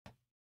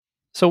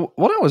So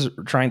what I was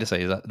trying to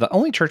say is that the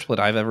only church split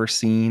I've ever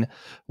seen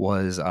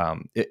was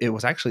it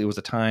was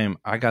a time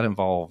I got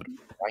involved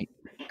right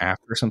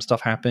after some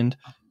stuff happened.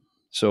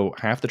 So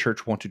half the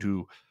church wanted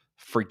to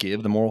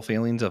forgive the moral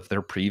failings of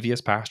their previous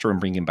pastor and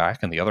bring him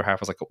back, and the other half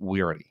was like,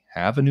 we already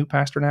have a new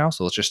pastor now,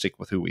 so let's just stick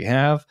with who we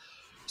have.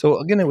 So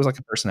again, it was like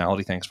a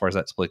personality thing as far as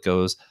that split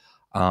goes.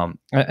 And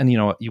you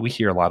know, we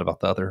hear a lot about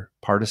the other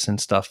partisan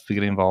stuff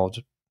getting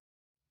involved,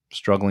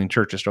 struggling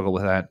churches struggle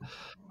with that.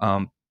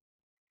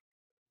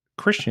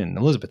 Christian,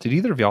 Elizabeth, did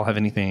either of y'all have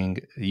anything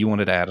you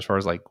wanted to add as far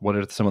as like what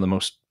are some of the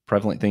most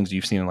prevalent things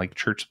you've seen in like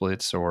church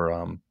splits or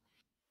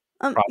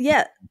problems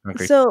Yeah. in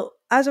congregation? So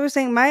as I was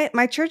saying,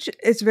 my church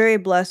is very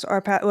blessed.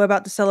 We're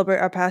about to celebrate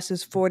our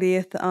pastor's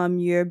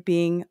 40th year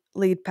being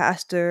lead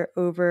pastor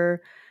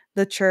over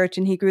the church,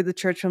 and he grew the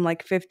church from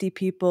like 50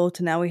 people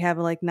to now we have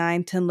like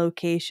 9, 10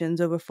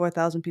 locations, over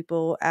 4,000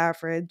 people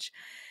average.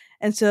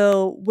 And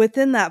so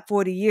within that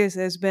 40 years,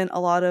 there's been a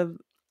lot of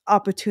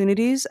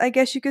opportunities, I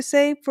guess you could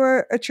say,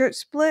 for a church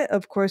split.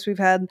 Of course, we've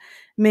had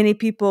many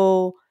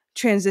people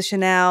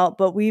transition out,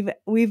 but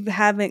we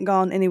haven't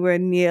gone anywhere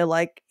near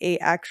like a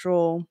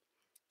actual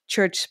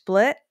church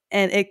split.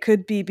 And it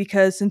could be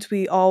because since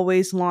we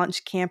always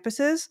launch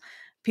campuses,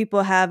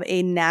 people have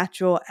a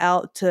natural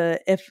out to,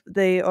 if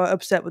they are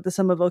upset with the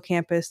Somerville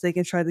campus, they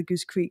can try the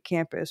Goose Creek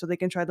campus or they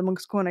can try the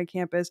Monk's Corner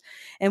campus.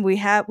 And we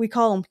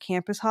call them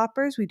campus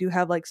hoppers. We do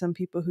have like some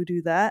people who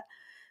do that.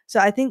 So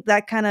I think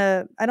that kind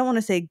of, I don't want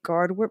to say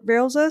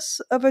guardrails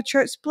us of a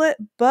church split,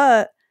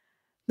 but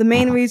the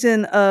main Mhm.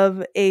 reason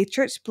of a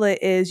church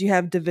split is you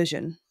have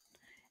division.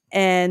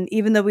 And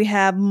even though we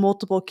have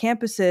multiple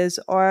campuses,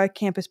 our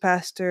campus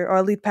pastor,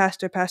 our lead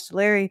pastor, Pastor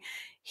Larry,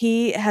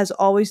 he has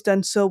always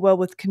done so well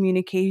with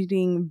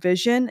communicating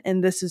vision.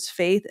 And this is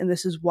faith. And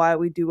this is why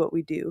we do what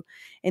we do.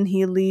 And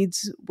he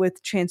leads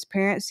with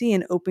transparency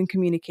and open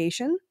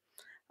communication.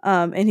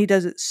 And he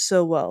does it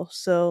so well.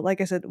 So,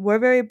 like I said, we're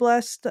very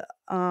blessed.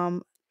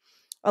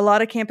 A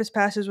lot of campus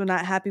pastors were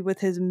not happy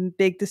with his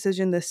big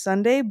decision this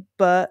Sunday,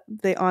 but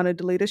they honored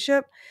the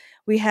leadership.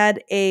 We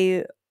had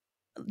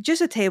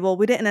just a table.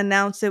 We didn't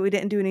announce it. We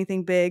didn't do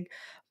anything big,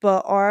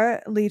 but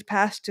our lead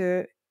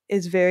pastor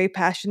is very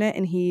passionate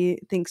and he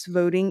thinks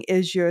voting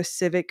is your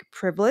civic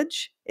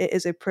privilege. It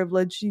is a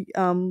privilege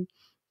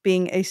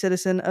being a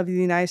citizen of the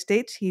United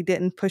States. He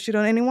didn't push it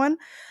on anyone,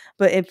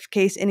 but in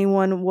case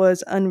anyone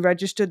was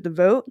unregistered to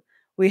vote,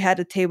 we had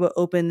a table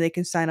open. They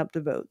can sign up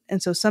to vote.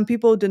 And so some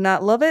people did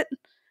not love it.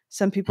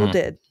 Some people Hmm.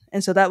 did.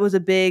 And so that was a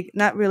big,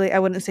 not really, I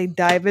wouldn't say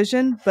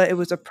division, but it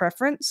was a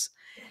preference.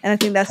 And I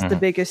think that's the Mhm.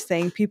 biggest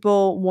thing.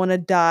 People want to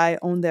die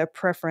on their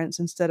preference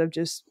instead of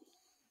just,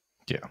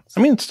 Yeah,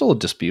 I mean it's still a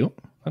dispute.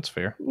 That's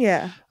fair.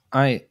 yeah.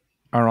 I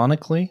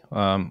ironically,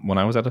 when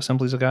I was at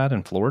Assemblies of God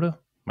in Florida,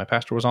 my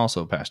pastor was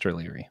also Pastor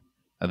Leary.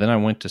 And then I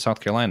went to South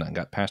Carolina and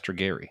got Pastor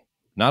Gary.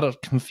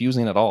 Not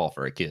confusing at all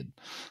for a kid.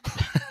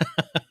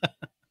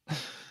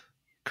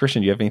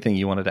 Christian, do you have anything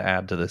you wanted to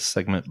add to this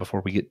segment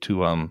before we get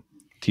to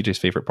TJ's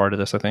favorite part of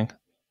this, I think?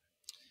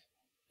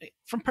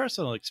 From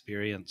personal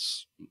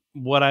experience,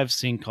 what I've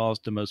seen cause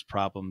the most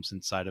problems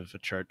inside of a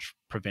church,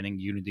 preventing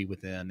unity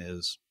within,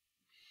 is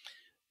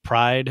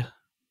pride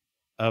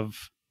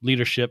of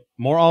leadership,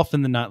 more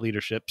often than not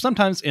leadership,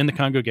 sometimes in the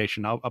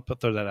congregation. I'll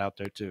throw that out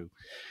there too.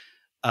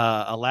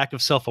 A lack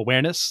of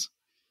self-awareness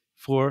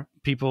for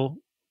people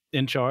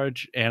in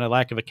charge and a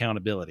lack of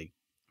accountability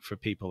for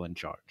people in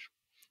charge.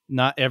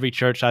 Not every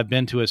church I've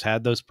been to has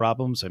had those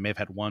problems. I may have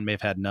had one, may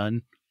have had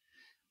none,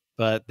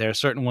 but there are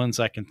certain ones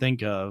I can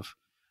think of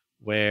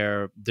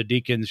where the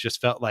deacons just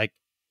felt like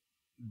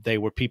they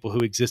were people who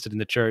existed in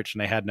the church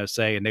and they had no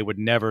say and they would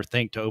never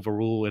think to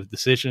overrule a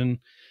decision.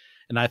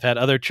 And I've had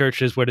other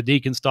churches where the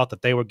deacons thought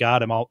that they were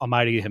God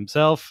Almighty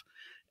himself,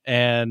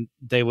 and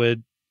they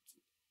would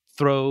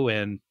throw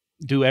and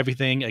do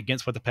everything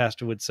against what the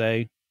pastor would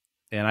say.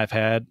 And I've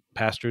had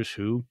pastors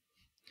who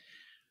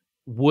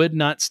would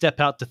not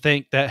step out to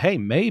think that, hey,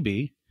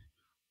 maybe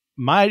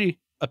my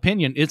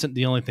opinion isn't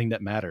the only thing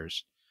that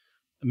matters.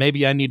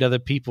 Maybe I need other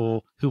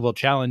people who will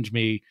challenge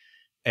me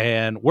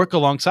and work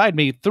alongside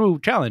me through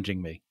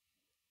challenging me.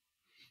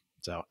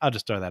 So I'll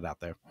just throw that out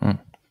there.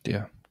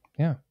 Yeah.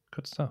 Yeah.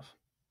 Good stuff.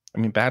 I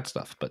mean, bad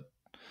stuff, but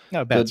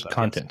No, bad good stuff,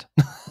 content.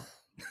 yes.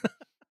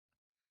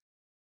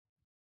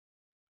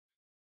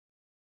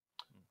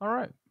 All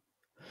right.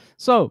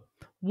 So,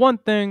 one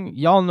thing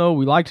y'all know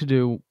we like to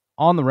do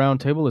on the round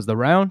table is the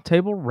round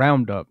table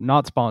roundup,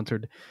 not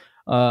sponsored.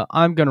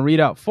 I'm going to read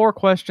out 4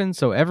 questions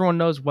so everyone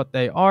knows what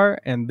they are,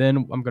 and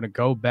then I'm going to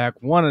go back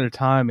one at a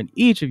time, and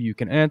each of you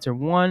can answer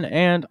one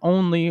and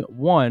only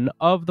one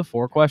of the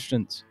 4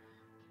 questions.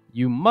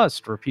 You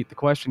must repeat the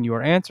question you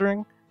are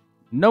answering.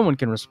 No one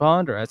can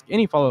respond or ask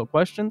any follow-up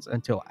questions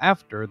until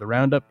after the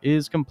roundup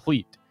is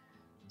complete.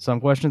 Some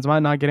questions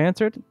might not get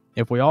answered.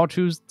 If we all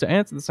choose to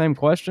answer the same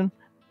question,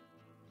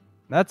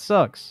 that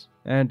sucks,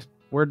 and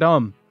we're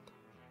dumb.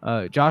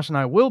 Josh and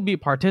I will be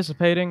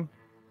participating.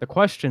 The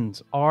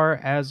questions are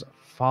as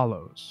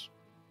follows.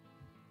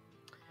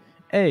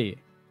 A.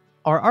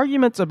 Are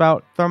arguments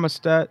about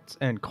thermostats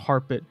and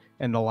carpet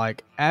and the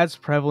like as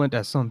prevalent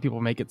as some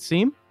people make it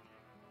seem?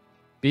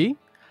 B.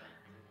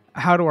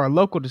 How do our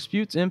local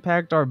disputes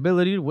impact our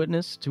ability to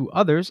witness to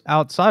others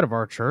outside of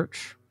our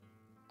church?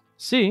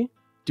 C.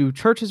 Do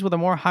churches with a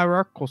more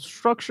hierarchical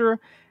structure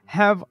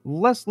have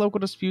less local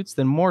disputes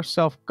than more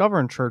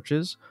self-governed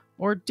churches?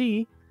 Or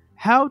D.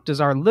 How does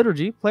our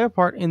liturgy play a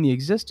part in the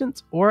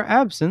existence or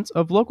absence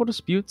of local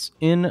disputes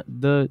in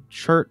the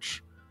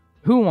church?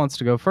 Who wants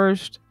to go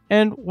first?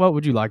 And what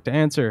would you like to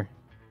answer?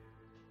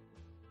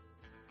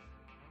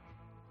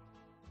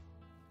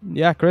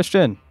 Yeah,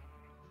 Christian.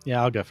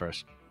 Yeah, I'll go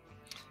first.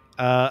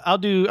 I'll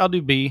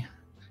do B.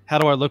 How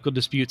do our local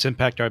disputes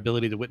impact our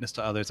ability to witness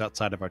to others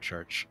outside of our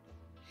church?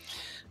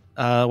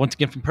 Once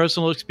again, from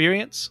personal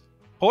experience,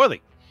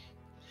 poorly.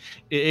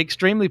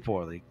 Extremely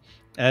poorly.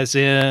 As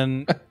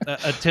in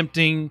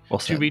attempting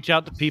to reach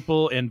out to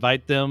people,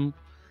 invite them,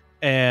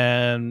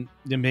 and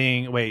them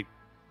being, wait,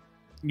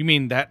 you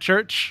mean that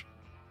church?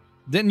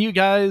 Didn't you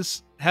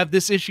guys have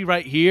this issue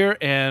right here?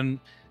 And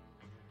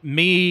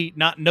me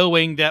not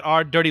knowing that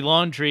our dirty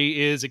laundry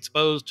is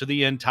exposed to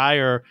the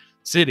entire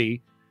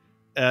city,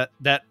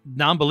 that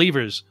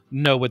non-believers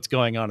know what's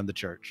going on in the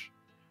church.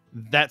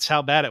 That's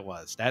how bad it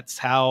was. That's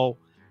how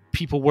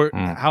people were,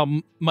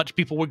 how much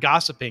people were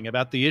gossiping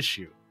about the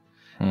issue.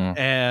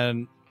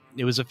 And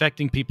it was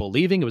affecting people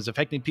leaving. It was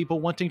affecting people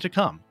wanting to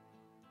come.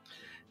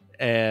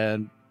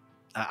 And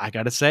I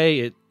got to say,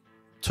 it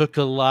took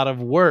a lot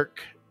of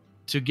work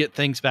to get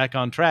things back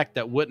on track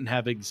that wouldn't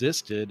have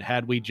existed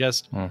had we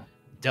just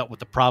dealt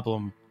with the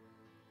problem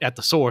at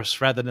the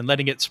source rather than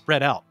letting it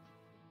spread out.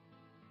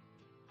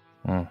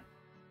 Yeah.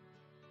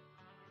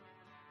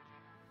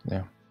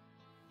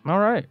 All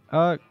right.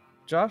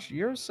 Josh,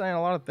 you're saying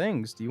a lot of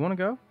things. Do you want to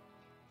go?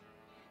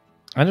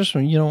 I just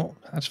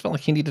felt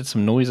like he needed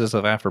some noises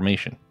of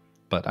affirmation,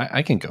 but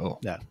I can go.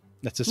 Yeah.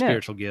 That's a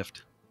spiritual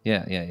gift.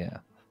 Yeah.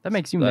 That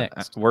makes you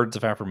next. Words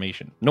of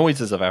affirmation.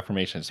 Noises of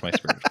affirmation is my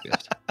spiritual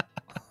gift.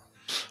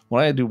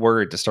 When I do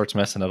words, it starts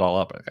messing it all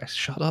up. I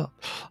shut up.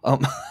 I'm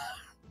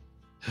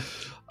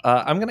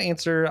going to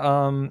answer,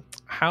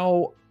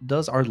 how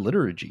does our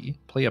liturgy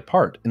play a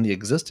part in the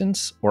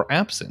existence or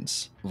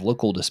absence of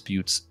local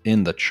disputes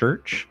in the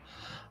church?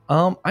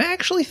 I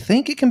actually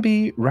think it can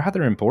be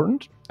rather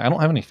important. I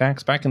don't have any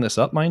facts backing this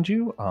up, mind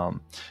you,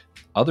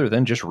 other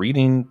than just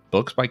reading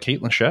books by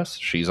Caitlin Chess.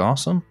 She's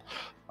awesome.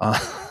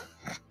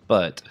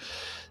 But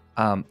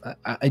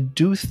I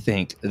do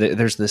think that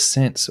there's this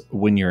sense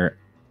when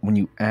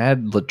you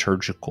add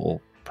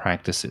liturgical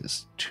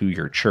practices to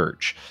your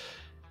church,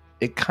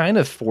 it kind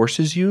of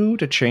forces you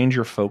to change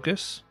your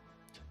focus.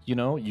 You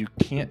know, you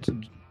can't,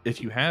 if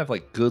you have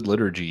like good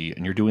liturgy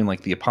and you're doing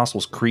like the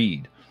Apostles'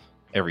 Creed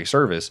every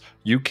service,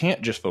 you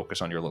can't just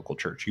focus on your local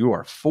church. You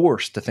are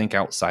forced to think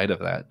outside of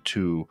that,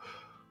 to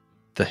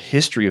the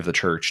history of the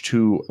church,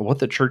 to what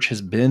the church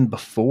has been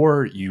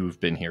before you've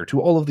been here, to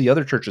all of the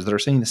other churches that are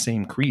saying the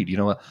same creed.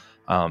 You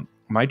know,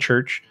 my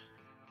church,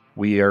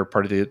 we are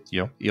part of the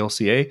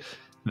ELCA.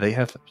 They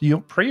have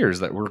prayers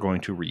that we're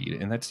going to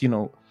read, and that's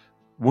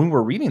when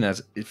we're reading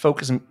that, it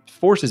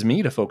forces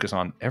me to focus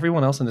on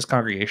everyone else in this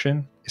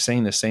congregation is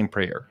saying the same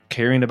prayer,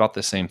 caring about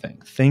the same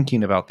thing,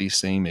 thinking about these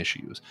same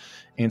issues.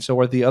 And so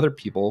are the other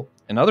people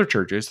in other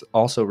churches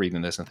also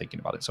reading this and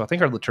thinking about it. So I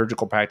think our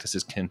liturgical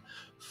practices can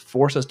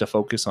force us to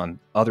focus on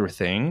other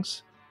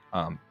things.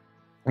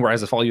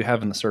 Whereas if all you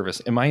have in the service,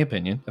 in my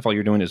opinion, if all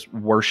you're doing is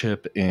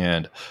worship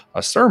and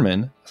a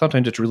sermon,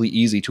 sometimes it's really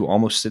easy to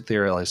almost sit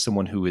there as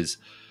someone who is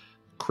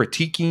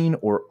critiquing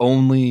or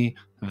only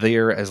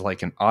there as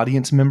like an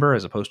audience member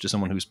as opposed to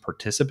someone who's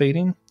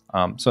participating.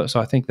 So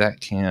I think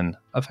that can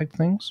affect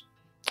things.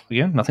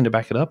 Again, nothing to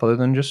back it up other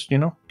than just,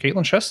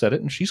 Caitlin Chess said it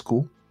and she's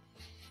cool.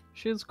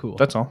 She is cool.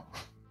 That's all.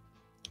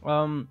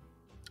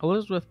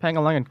 Elizabeth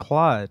Pangalang and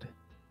Clyde,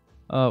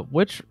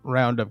 which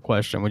roundup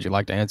question would you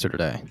like to answer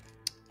today?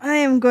 I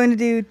am going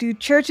to do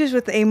churches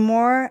with a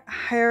more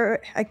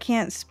I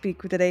can't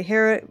speak today.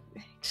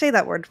 Say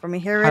that word for me.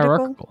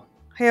 Hierarchical.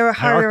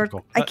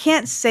 Hierarchical. I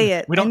can't say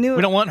it. We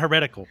don't want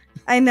heretical.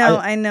 I know.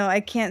 I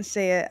can't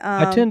say it.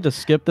 I tend to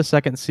skip the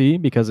second C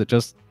because it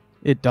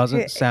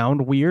doesn't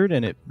sound weird,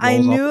 and it. I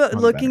knew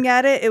looking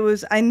at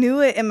it. I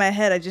knew it in my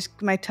head.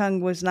 my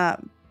tongue was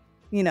not,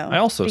 I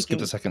also skipped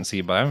the second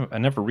C, but I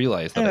never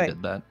realized that I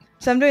did that.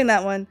 So I'm doing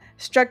that one.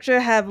 Structure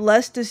have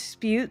less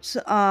disputes,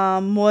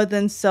 more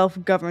than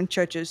self-governed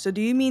churches. So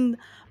do you mean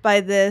by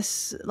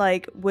this,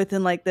 like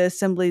within like the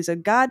Assemblies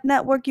of God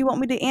network, you want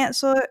me to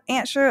answer,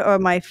 or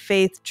my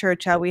faith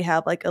church, how we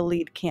have like a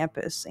lead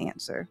campus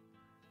answer?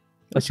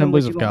 Which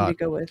Assemblies of God.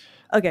 Go with?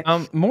 Okay.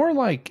 More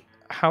like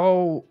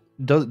how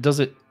does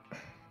it?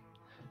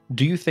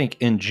 Do you think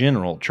in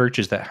general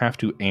churches that have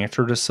to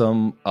answer to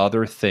some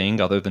other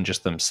thing other than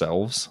just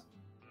themselves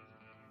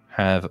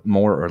have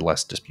more or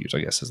less disputes? I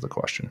guess is the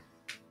question.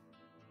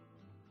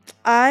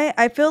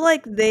 I feel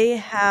like they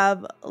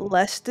have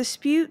less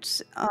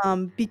disputes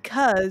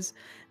because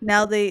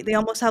now they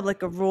almost have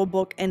like a rule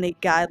book and a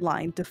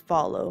guideline to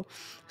follow.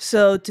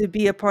 So to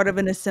be a part of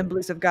an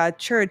Assemblies of God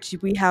church,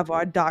 we have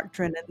our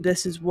doctrine and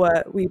this is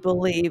what we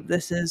believe.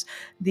 This is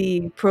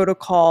the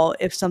protocol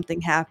if something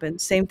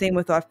happens. Same thing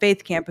with our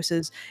faith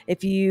campuses.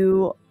 If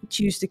you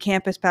choose to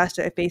campus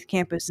pastor a faith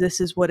campus, this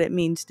is what it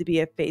means to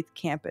be a faith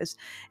campus.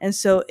 And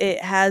so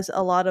it has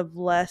a lot of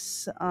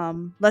less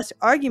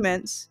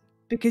arguments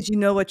because you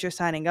know what you're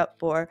signing up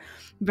for,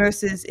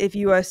 versus if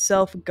you are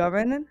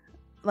self-governed,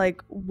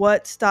 like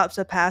what stops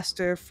a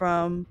pastor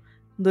from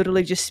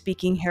literally just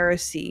speaking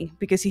heresy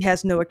because he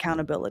has no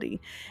accountability.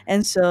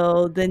 And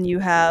so then you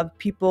have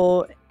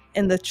people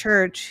in the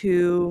church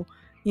who,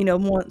 you know,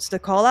 wants to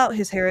call out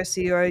his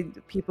heresy, or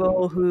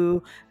people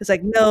who is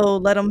like, no,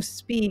 let him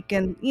speak.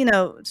 And, you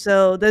know,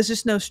 so there's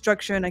just no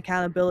structure and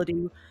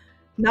accountability,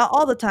 not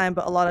all the time,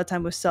 but a lot of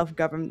time with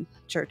self-governed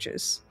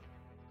churches.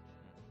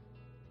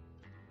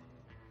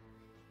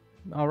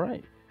 All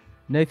right.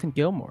 Nathan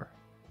Gilmour,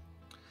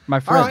 my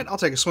friend. All right, I'll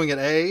take a swing at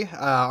A.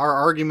 Our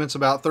arguments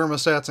about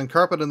thermostats and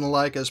carpet and the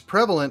like, as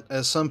prevalent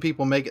as some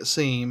people make it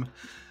seem,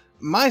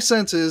 my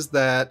sense is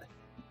that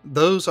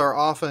those are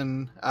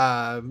often,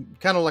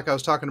 kind of like I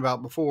was talking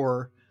about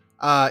before,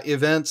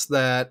 events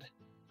that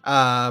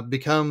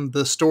become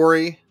the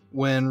story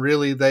when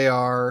really they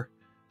are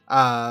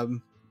a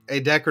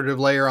decorative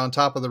layer on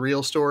top of the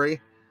real story.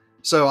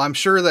 So I'm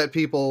sure that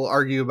people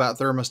argue about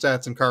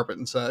thermostats and carpet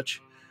and such.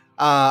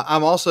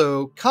 I'm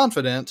also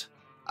confident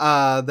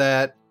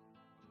that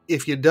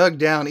if you dug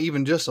down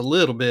even just a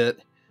little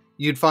bit,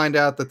 you'd find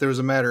out that there's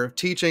a matter of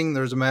teaching,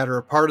 there's a matter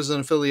of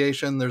partisan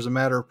affiliation, there's a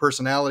matter of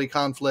personality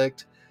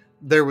conflict.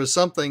 There was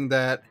something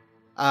that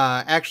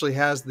actually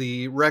has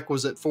the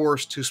requisite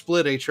force to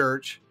split a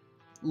church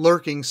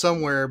lurking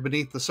somewhere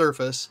beneath the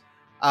surface.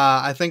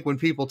 I think when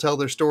people tell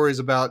their stories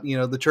about, you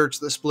know, the church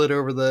that split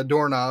over the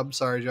doorknob,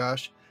 sorry,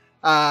 Josh,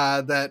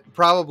 that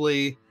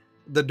probably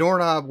the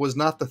doorknob was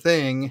not the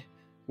thing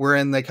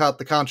wherein they caught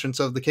the conscience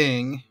of the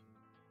king.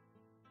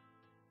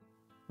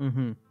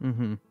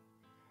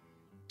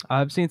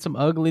 I've seen some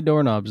ugly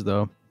doorknobs,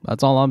 though.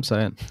 That's all I'm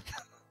saying.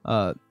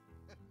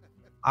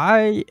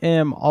 I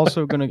am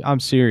also gonna.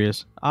 I'm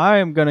serious. I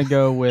am gonna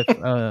go with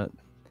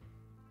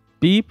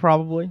B.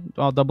 Probably.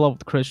 I'll double up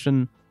with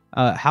Christian.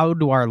 How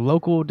do our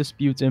local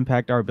disputes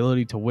impact our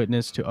ability to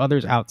witness to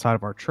others outside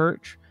of our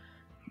church?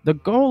 The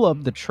goal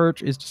of the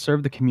church is to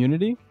serve the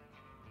community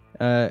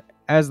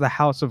as the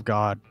house of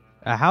God.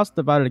 A house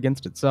divided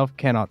against itself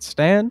cannot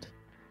stand.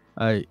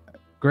 A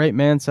great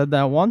man said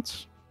that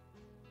once.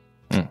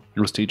 It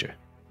was TJ.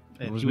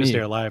 And was he was me.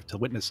 there live to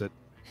witness it.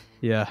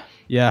 Yeah.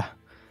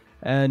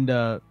 And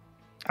You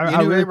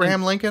knew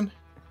Abraham Lincoln?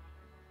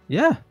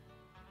 Yeah.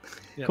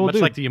 Yeah, Cool much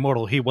dude. like the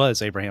immortal, he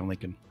was Abraham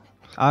Lincoln.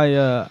 I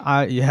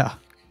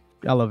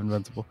love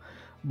Invincible.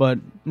 But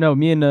no,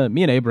 me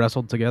and Abe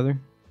wrestled together.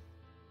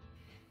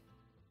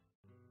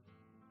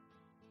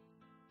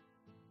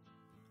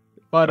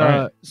 But All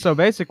right. so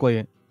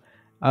basically,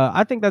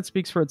 I think that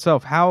speaks for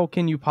itself. How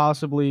can you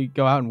possibly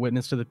go out and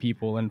witness to the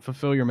people and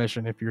fulfill your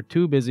mission if you're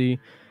too busy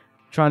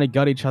trying to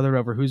gut each other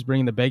over who's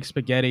bringing the baked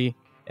spaghetti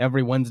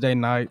every Wednesday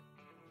night?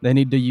 They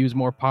need to use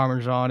more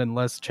Parmesan and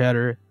less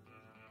cheddar.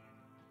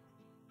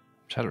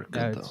 Cheddar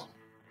good, though.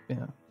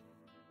 Yeah.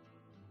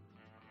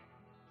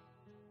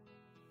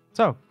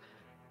 So,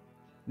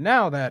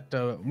 now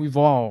that we've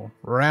all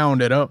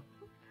rounded up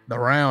the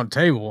round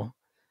table,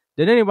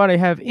 did anybody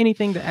have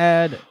anything to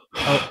add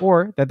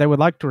or that they would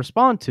like to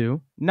respond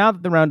to now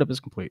that the roundup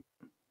is complete?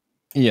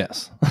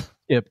 Yes.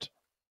 Skipped.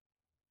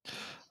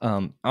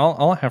 All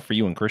I have for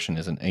you and Christian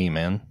is an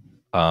amen.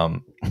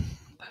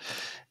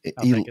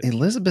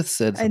 Elizabeth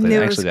said I something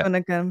knew it was actually that, going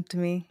to come to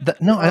me.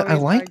 no, I Always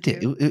liked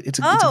it. argue. It's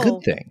a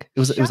good thing. It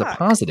was a shock.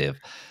 positive.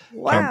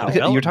 Wow.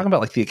 Because you're talking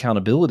about like the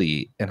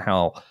accountability and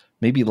how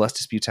maybe less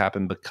disputes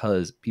happen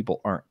because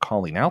people aren't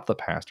calling out the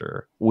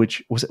pastor,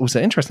 which was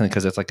interesting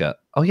because it's like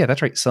oh yeah,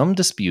 that's right. Some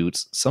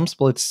disputes, some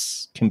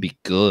splits can be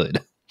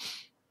good.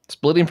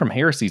 Splitting from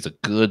heresy is a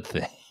good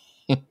thing.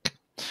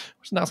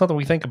 It's not something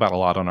we think about a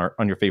lot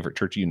on your favorite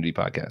Church Unity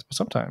podcast, but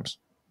sometimes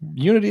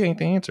unity ain't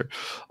the answer.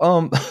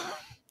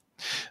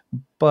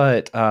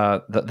 But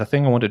the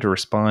thing I wanted to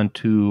respond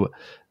to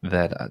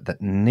that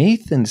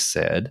Nathan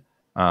said,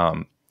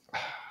 I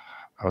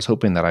was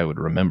hoping that I would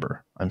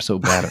remember. I'm so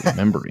bad at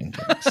remembering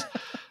things.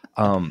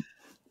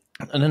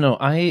 No,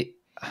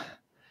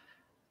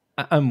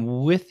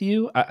 I'm with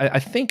you. I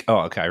think.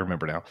 Oh, okay. I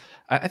remember now.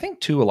 I think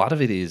too. A lot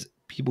of it is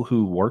people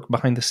who work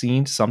behind the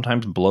scenes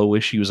sometimes blow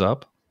issues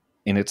up,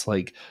 and it's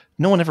like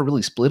no one ever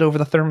really split over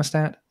the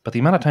thermostat. But the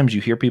amount of times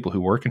you hear people who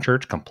work in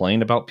church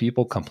complain about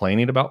people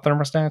complaining about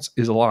thermostats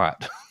is a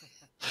lot.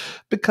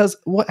 Because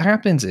what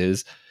happens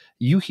is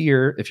you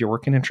hear, if you're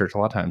working in church a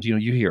lot of times, you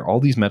hear all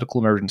these medical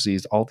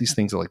emergencies, all these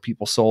things like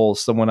people's souls,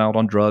 someone out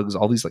on drugs,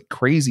 all these like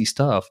crazy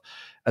stuff.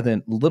 And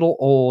then little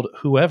old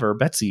whoever,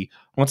 Betsy,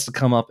 wants to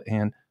come up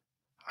and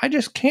I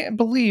just can't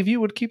believe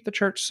you would keep the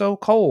church so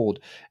cold.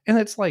 And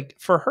it's like,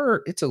 for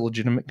her, it's a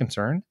legitimate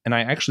concern. And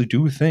I actually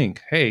do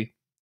think, hey,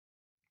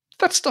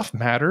 that stuff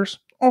matters.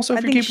 Also, I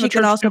if you're think keeping she the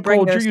can church also too bring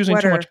cold, a you're using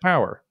too sweater. much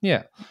power.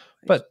 Yeah.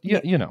 But,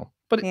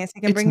 but Nancy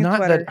can it's bring a not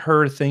sweater. that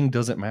her thing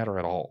doesn't matter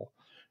at all.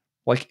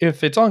 Like,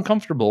 if it's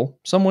uncomfortable,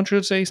 someone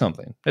should say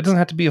something. It doesn't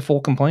have to be a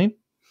full complaint,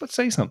 but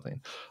say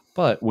something.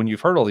 But when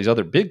you've heard all these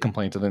other big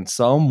complaints and then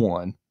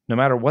someone, no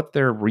matter what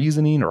their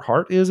reasoning or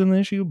heart is in the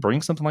issue,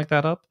 brings something like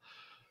that up,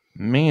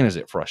 man, is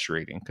it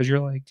frustrating. Because you're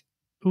like,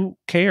 who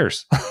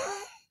cares?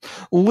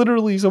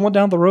 Literally, someone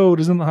down the road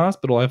is in the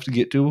hospital I have to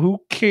get to. Who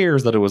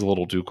cares that it was a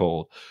little too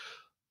cold?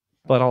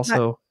 But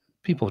also,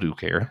 people do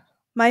care.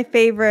 My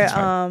favorite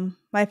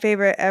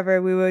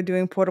ever, we were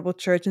doing portable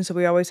church, and so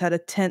we always had a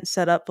tent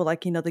set up for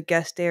the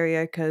guest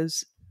area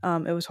because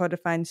it was hard to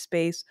find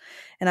space.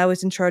 And I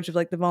was in charge of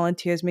the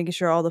volunteers, making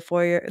sure all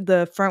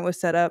the front was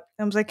set up.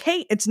 I was like,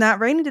 hey, it's not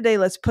raining today.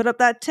 Let's put up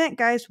that tent,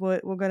 guys. We're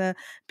going to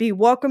be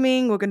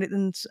welcoming. We're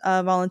going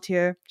to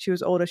volunteer. She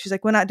was older. She's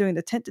like, we're not doing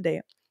the tent today.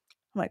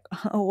 I'm like,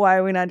 oh, why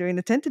are we not doing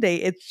the tent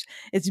today?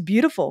 It's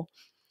beautiful.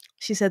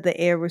 She said the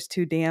air was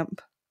too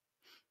damp.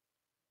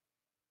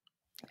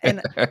 And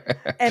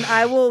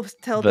I will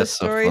tell this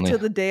story till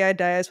the day I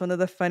die as one of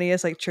the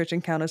funniest church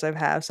encounters I've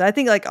had. So I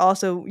think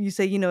also you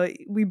say,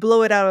 we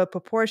blow it out of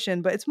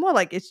proportion, but it's more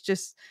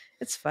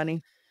it's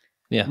funny.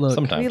 Yeah, Look,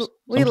 sometimes.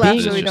 We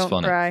laugh so we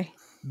don't cry.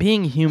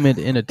 Being humid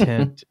in a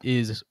tent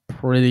is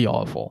pretty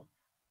awful.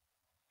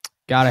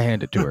 Gotta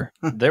hand it to her.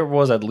 There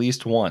was at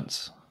least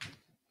once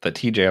that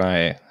TJ and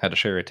I had to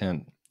share a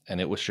tent, and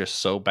it was just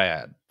so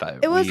bad that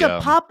it was a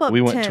pop-up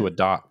we went tent. to a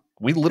dock.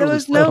 We literally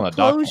slept on a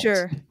dock once.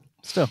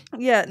 Still.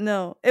 Yeah,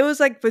 no. It was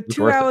for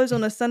 2 hours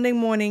on a Sunday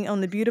morning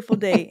on the beautiful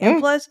day. And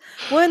plus,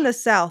 we're in the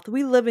South.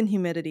 We live in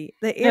humidity.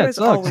 The air is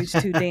always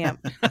too damp.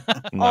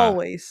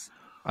 Always.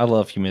 I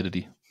love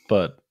humidity,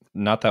 but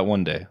not that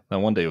one day.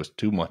 That one day was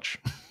too much.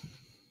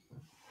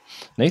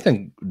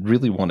 Nathan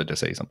really wanted to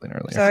say something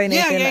earlier. Sorry,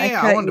 Nathan. Yeah.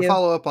 I wanted to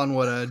follow up on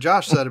what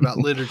Josh said about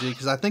liturgy,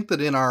 because I think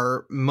that in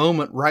our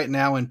moment right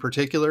now in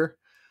particular,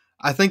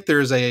 I think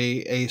there's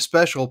a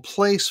special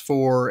place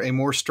for a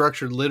more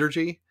structured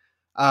liturgy.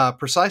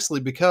 Precisely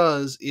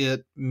because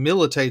it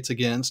militates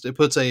against, it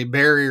puts a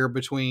barrier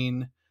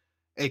between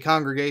a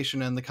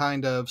congregation and the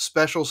kind of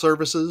special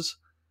services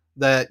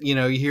that, you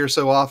hear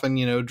so often,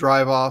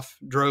 drive off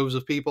droves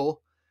of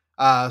people.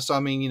 So, I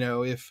mean,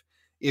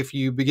 if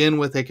you begin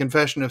with a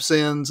confession of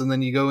sins and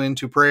then you go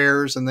into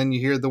prayers and then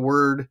you hear the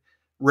word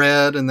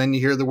read and then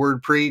you hear the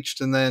word preached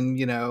and then,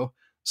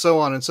 so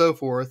on and so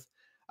forth,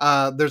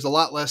 there's a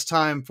lot less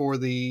time for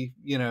the,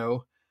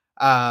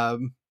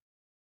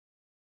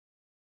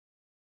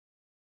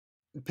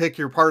 pick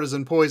your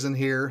partisan poison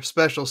here,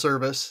 special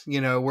service,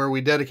 where we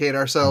dedicate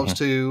ourselves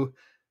to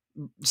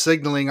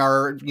signaling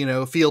our,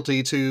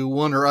 fealty to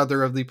one or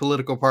other of the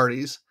political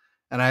parties.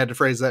 And I had to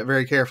phrase that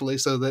very carefully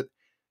so that,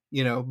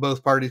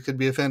 both parties could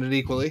be offended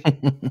equally.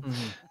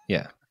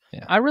 Yeah.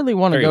 I really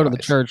want to go to the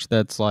church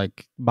that's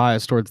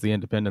biased towards the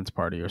Independence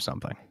Party or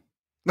something.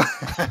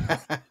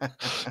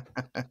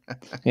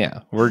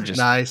 Yeah, we're just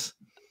nice.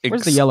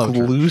 Where's the yellow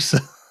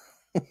church?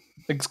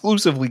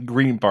 Exclusively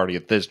Green Party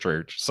at this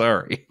church.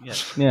 Sorry.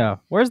 Yeah.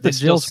 Where's the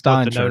Jill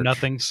Stein the church? Know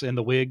Nothings and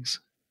the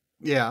Wigs?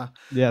 Yeah.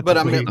 But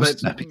I mean,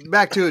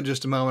 back to it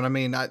just a moment. I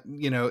mean,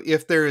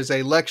 if there is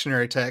a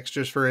lectionary text,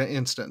 just for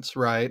instance,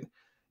 right?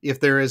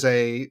 If there is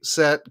a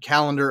set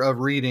calendar of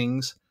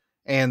readings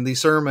and the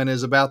sermon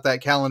is about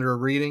that calendar of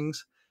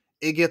readings,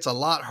 it gets a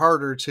lot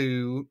harder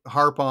to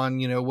harp on,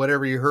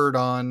 whatever you heard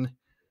on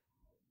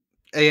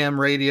AM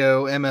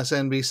radio,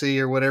 MSNBC,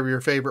 or whatever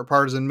your favorite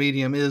partisan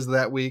medium is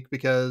that week,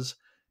 because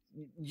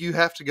you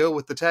have to go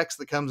with the text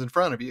that comes in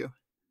front of you.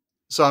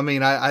 So, I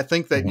mean, I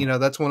think that,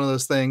 that's one of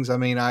those things. I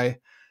mean,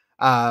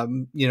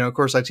 of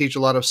course I teach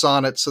a lot of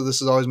sonnets, so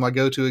this is always my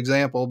go-to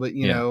example, but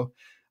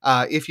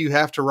if you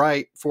have to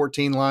write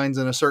 14 lines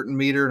in a certain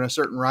meter and a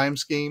certain rhyme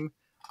scheme,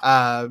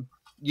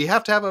 you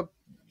have to have a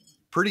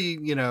pretty,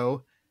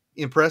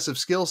 impressive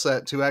skill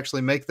set to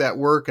actually make that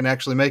work and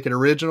actually make it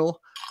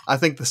original. I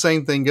think the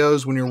same thing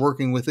goes when you're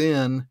working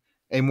within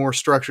a more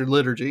structured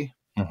liturgy.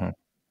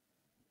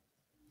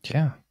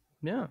 Yeah.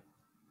 Yeah.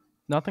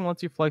 Nothing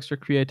lets you flex your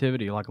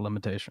creativity like a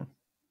limitation.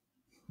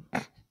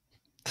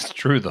 That's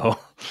true, though.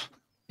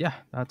 Yeah,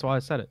 that's why I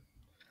said it.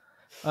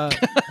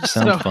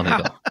 Sounds funny,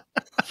 though.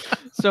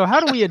 So how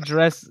do we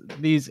address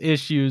these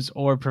issues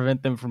or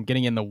prevent them from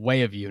getting in the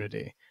way of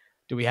unity?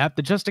 Do we have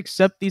to just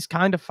accept these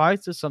kind of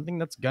fights as something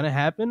that's going to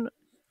happen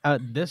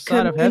this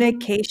side of heaven?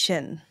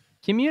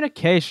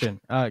 Communication.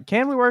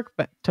 Can we work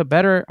to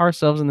better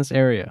ourselves in this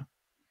area?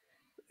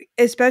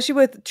 Especially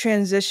with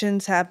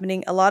transitions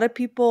happening, a lot of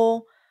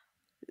people,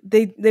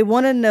 they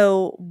want to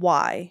know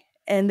why,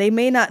 and they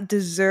may not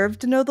deserve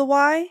to know the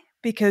why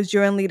because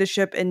you're in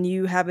leadership and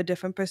you have a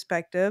different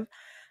perspective,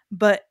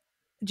 but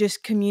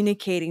just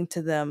communicating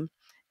to them.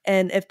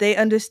 And if they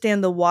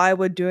understand the why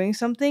we're doing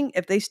something,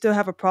 if they still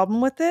have a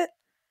problem with it,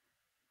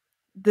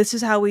 this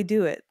is how we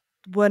do it.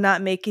 we're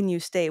not making you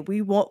stay.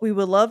 We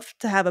would love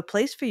to have a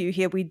place for you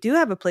here. We do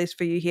have a place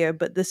for you here,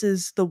 but this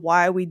is the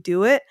why we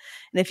do it.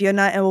 And if you're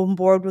not on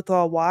board with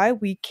our why,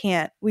 we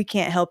can't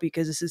help you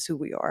because this is who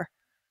we are.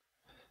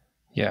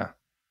 Yeah.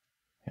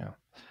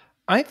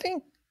 I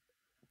think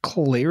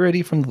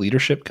clarity from the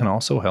leadership can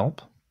also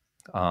help.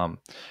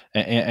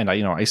 And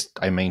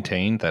I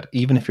maintain that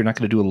even if you're not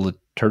going to do a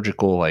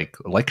liturgical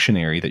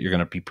lectionary, that you're going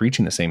to be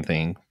preaching the same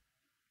thing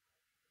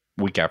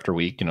week after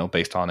week,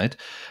 based on it,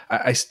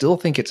 I still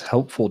think it's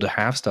helpful to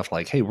have stuff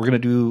like, hey, we're going to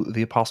do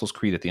the Apostles'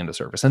 Creed at the end of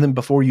service. And then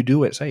before you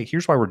do it, say,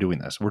 here's why we're doing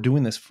this. We're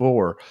doing this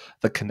for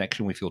the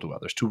connection we feel to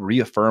others, to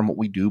reaffirm what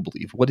we do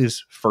believe. What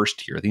is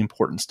first here, the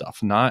important stuff,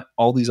 not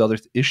all these other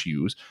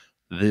issues.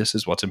 This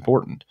is what's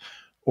important.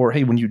 Or,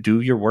 hey, when you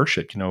do your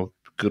worship,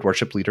 good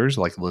worship leaders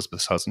like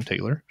Elizabeth's husband,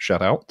 Taylor,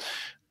 shout out,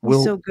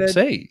 will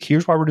say,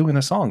 here's why we're doing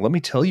this song. Let me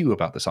tell you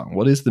about the song.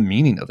 What is the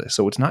meaning of this?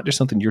 So it's not just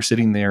something you're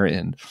sitting there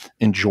and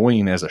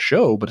enjoying as a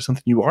show, but it's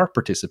something you are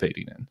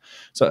participating in.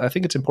 So I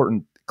think it's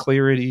important.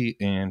 Clarity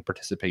and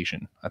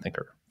participation, I think,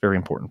 are very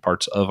important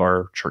parts of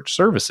our church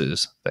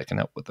services that can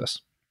help with this.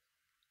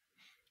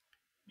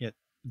 Yeah.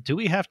 Do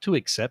we have to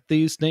accept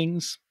these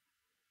things?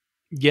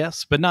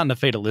 Yes, but not in a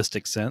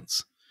fatalistic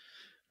sense.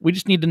 We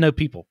just need to know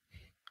people.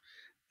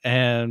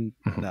 And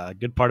a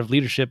good part of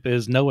leadership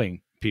is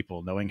knowing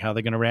people, knowing how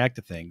they're going to react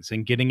to things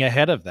and getting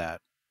ahead of that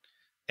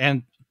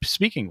and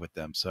speaking with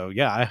them. So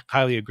yeah, I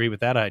highly agree with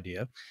that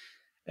idea.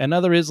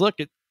 Another is, look,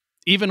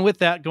 even with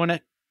that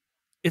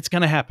it's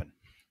going to happen.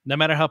 No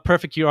matter how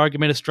perfect your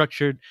argument is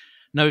structured.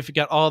 No, if you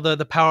got all the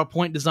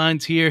PowerPoint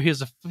designs here,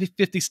 here's a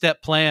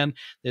 50-step plan.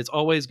 There's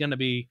always going to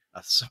be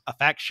a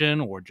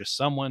faction or just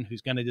someone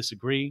who's going to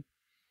disagree.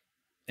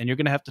 And you're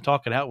going to have to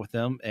talk it out with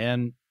them.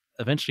 And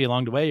eventually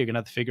along the way, you're going to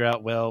have to figure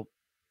out, well,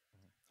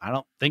 I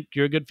don't think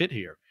you're a good fit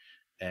here.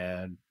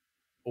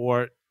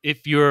 Or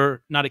if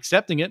you're not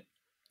accepting it,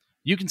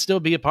 you can still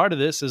be a part of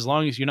this as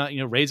long as you're not,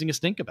 raising a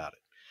stink about it.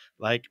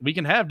 Like, we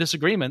can have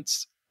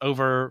disagreements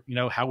over,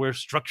 how we're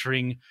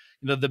structuring,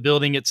 the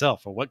building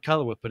itself or what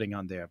color we're putting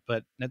on there.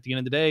 But at the end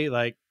of the day,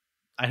 like,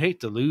 I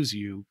hate to lose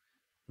you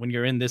when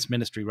you're in this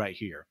ministry right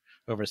here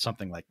over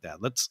something like that.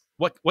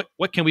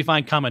 What can we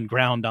find common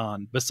ground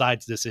on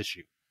besides this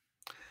issue?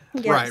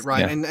 Yes.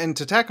 Right. Yeah. And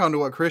to tack on to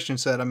what Christian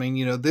said, I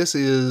mean, this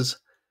is,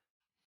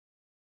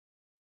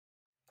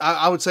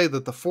 I would say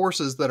that the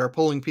forces that are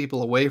pulling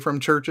people away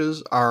from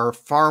churches are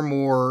far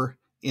more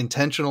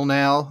intentional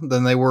now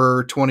than they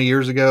were 20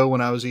 years ago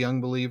when I was a young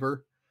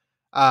believer.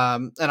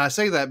 And I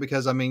say that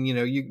because, I mean,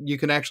 you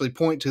can actually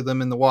point to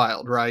them in the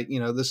wild, right?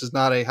 This is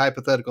not a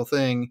hypothetical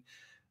thing.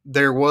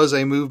 There was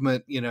a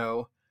movement,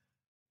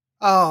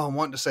 I'm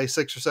wanting to say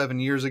 6 or 7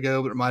 years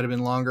ago, but it might have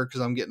been longer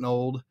because I'm getting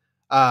old,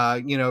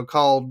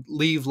 called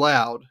Leave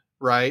Loud.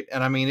 Right.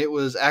 And I mean, it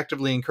was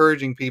actively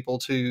encouraging people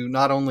to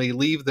not only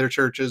leave their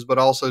churches, but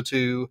also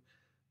to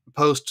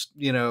post,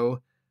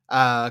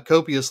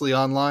 copiously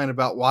online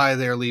about why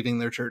they're leaving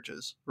their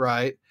churches.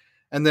 Right.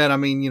 And then, I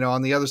mean,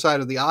 on the other side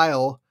of the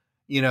aisle,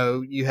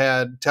 you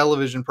had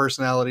television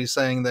personalities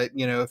saying that,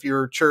 if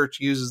your church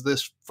uses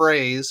this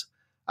phrase,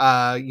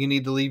 you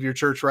need to leave your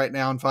church right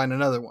now and find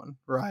another one.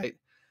 Right.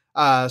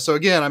 So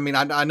again, I mean,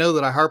 I know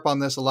that I harp on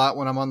this a lot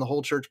when I'm on the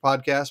Whole Church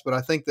podcast, but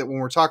I think that when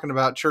we're talking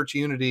about church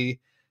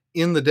unity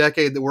in the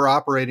decade that we're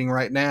operating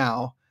right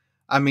now,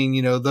 I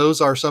mean,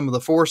 those are some of the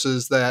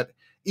forces that,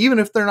 even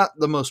if they're not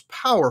the most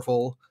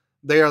powerful,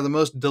 they are the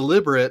most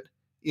deliberate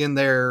in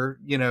their,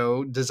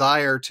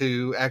 desire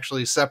to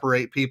actually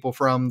separate people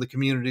from the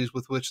communities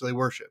with which they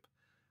worship.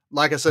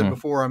 Like I said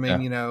before, I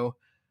mean,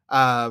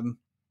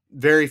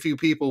 very few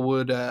people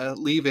would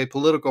leave a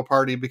political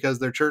party because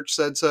their church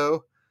said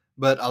so.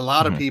 But a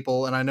lot of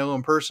people, and I know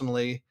them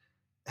personally,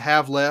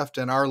 have left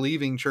and are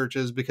leaving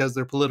churches because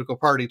their political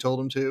party told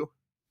them to.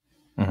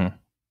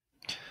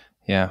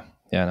 Yeah,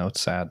 no,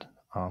 it's sad.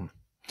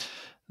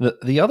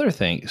 The other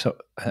thing, so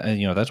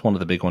that's one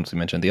of the big ones we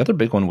mentioned. The other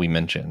big one we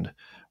mentioned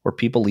were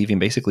people leaving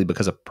basically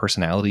because of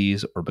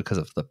personalities or because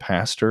of the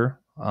pastor,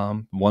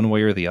 one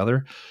way or the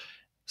other.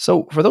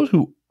 So for those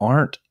who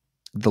aren't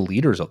the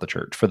leaders of the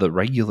church, for the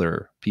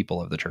regular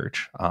people of the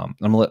church, I'm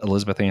going to let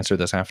Elizabeth answer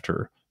this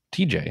after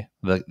TJ,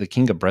 the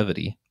king of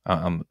brevity.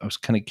 I was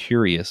kind of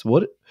curious,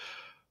 what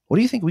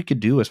do you think we could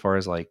do as far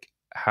as like,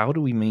 how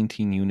do we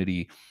maintain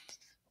unity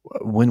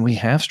when we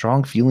have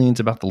strong feelings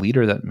about the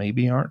leader that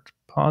maybe aren't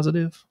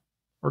positive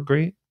or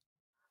great?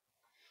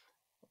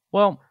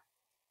 Well,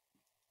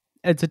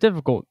 it's a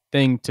difficult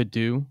thing to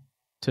do,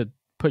 to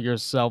put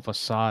yourself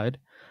aside.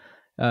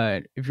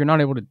 If you're not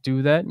able to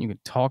do that, you can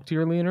talk to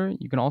your leader.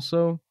 You can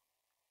also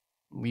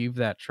leave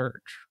that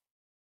church.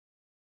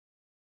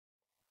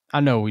 I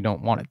know we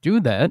don't want to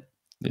do that.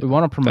 We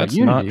want to promote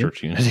unity. That's not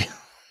church unity.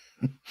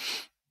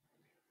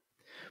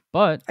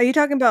 But are you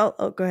talking about?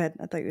 Oh, go ahead.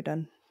 I thought you were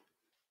done.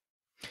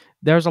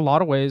 There's a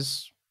lot of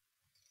ways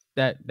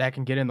that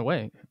can get in the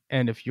way.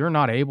 And if you're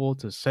not able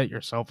to set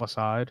yourself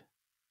aside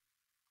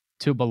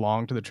to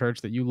belong to the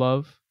church that you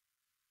love,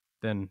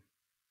 then,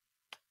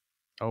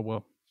 oh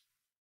well.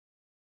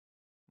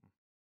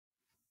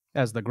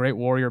 As the great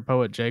warrior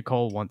poet J.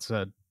 Cole once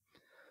said,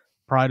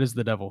 pride is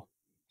the devil.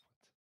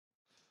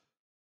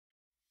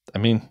 I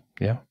mean,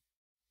 yeah.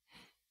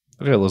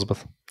 Okay,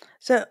 Elizabeth.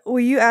 So, were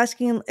you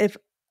asking if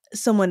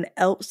someone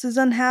else is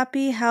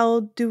unhappy?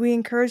 How do we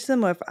encourage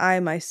them, or if I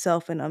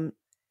myself am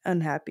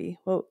unhappy?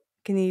 Well,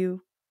 can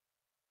you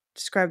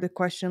describe the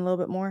question a little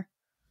bit more?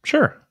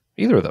 Sure.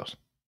 Either of those.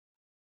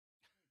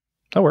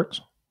 That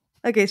works.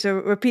 Okay, so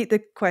repeat the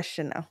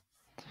question now.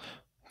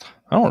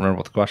 I don't remember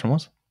what the question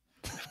was.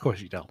 Of course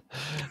you don't.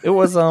 It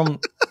was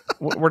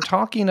we're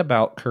talking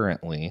about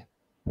currently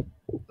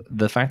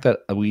the fact that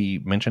we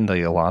mentioned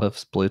a lot of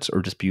splits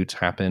or disputes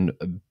happen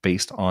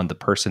based on the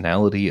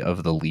personality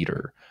of the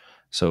leader.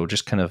 So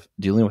just kind of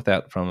dealing with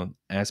that from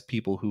as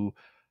people who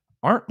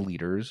aren't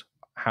leaders,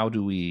 how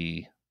do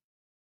we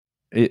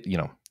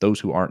those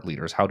who aren't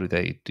leaders, how do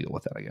they deal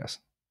with that, I guess?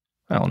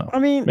 I don't know. I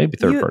mean, maybe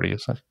third party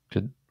is a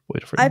good way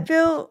to phrase it. I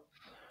feel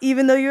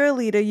even though you're a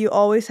leader, you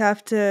always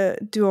have to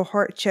do a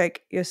heart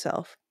check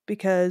yourself,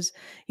 because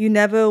you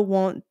never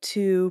want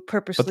to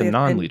purposely But the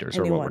non-leaders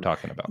offend are what anyone. we're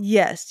talking about.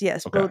 Yes.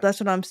 Okay. Well, that's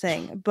what I'm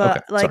saying.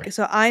 But Okay, sorry.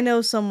 so I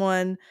know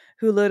someone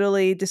who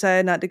literally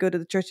decided not to go to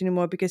the church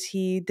anymore because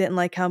he didn't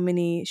like how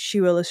many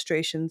shoe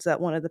illustrations that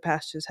one of the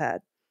pastors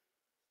had,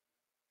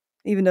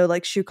 even though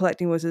like shoe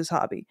collecting was his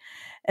hobby.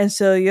 And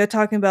so you're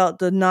talking about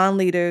the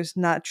non-leaders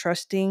not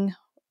trusting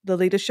the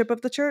leadership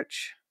of the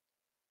church.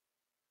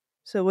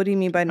 So what do you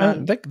mean by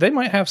non? They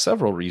might have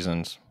several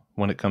reasons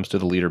when it comes to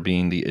the leader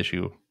being the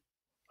issue.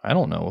 I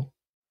don't know.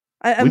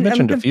 We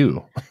mentioned a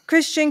few.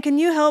 Christian, can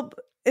you help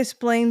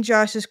explain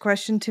Josh's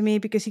question to me,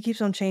 because he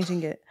keeps on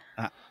changing it?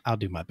 I'll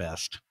do my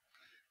best.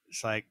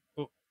 It's like,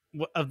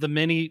 of the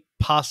many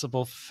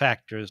possible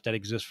factors that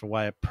exist for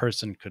why a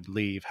person could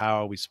leave,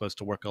 how are we supposed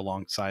to work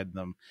alongside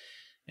them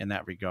in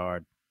that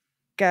regard?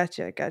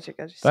 Gotcha.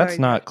 That's Sorry,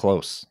 not Josh.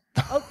 close.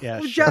 Oh,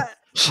 Yeah, sure.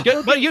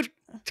 Okay. But you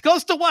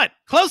close to what?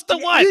 Close to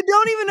what? You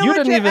don't even know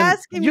what you're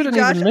asking me,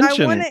 Josh.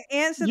 I want to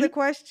answer the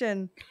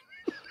question.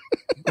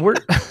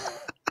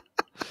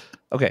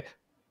 Okay.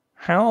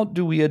 How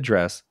do we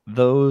address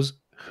those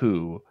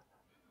who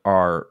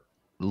are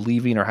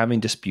leaving or having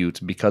disputes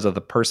because of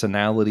the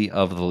personality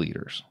of the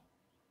leaders?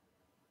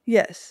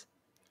 Yes.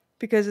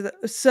 Because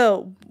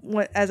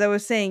as I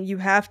was saying, you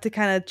have to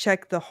kind of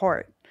check the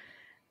heart.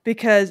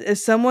 Because if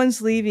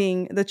someone's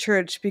leaving the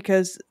church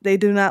because they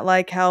do not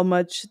like how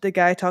much the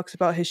guy talks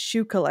about his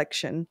shoe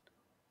collection,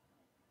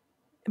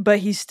 but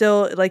he's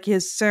still like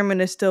his sermon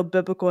is still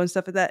biblical and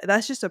stuff like that,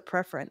 that's just a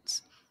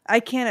preference.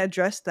 I can't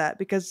address that,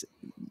 because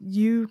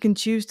you can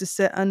choose to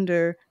sit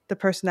under the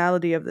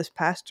personality of this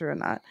pastor or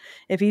not.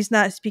 If he's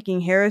not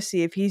speaking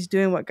heresy, if he's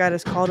doing what God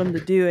has called him to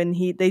do, and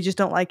they just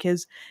don't like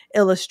his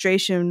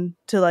illustration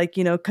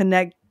to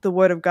connect the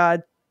word of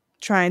God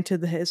trying to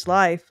his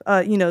life,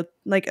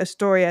 like a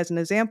story as an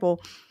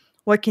example,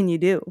 what can you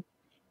do?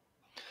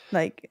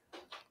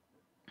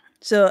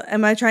 So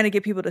am I trying to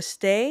get people to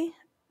stay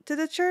to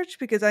the church?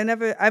 Because I've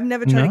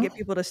never tried to get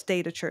people to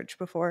stay to church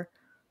before.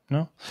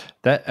 No,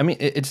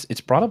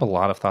 it's brought up a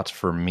lot of thoughts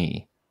for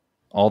me,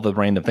 all the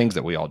random things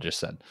that we all just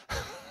said.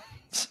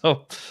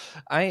 So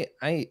I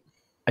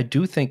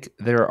do think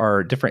there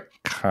are different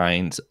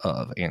kinds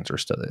of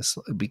answers to this,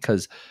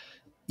 because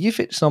if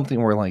it's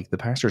something where like the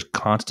pastor's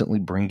constantly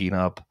bringing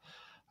up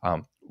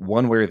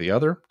one way or the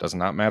other, does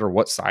not matter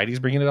what side he's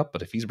bringing it up,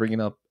 but if he's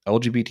bringing up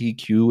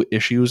LGBTQ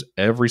issues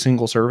every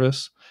single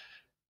service,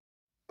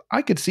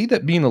 I could see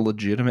that being a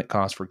legitimate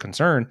cause for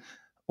concern.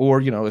 Or,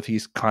 if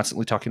he's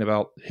constantly talking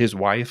about his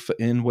wife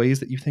in ways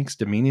that you think is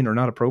demeaning or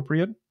not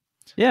appropriate.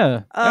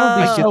 Yeah, that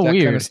would be so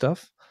weird. Kind of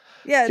stuff.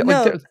 Yeah,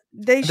 like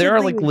there are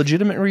leave. like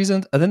legitimate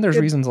reasons, and then there's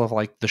reasons of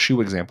like the shoe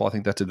example. I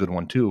think that's a good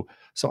one too.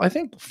 So I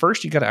think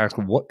first you got to ask,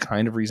 what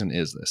kind of reason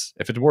is this?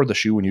 If it's more the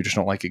shoe and you just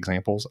don't like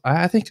examples,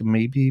 I think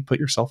maybe put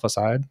yourself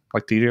aside,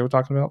 like TJ was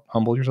talking about,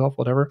 humble yourself,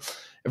 whatever.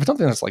 If it's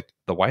something that's like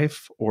the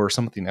wife or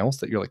something else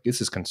that you're like,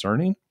 this is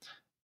concerning,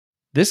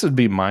 this would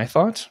be my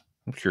thought.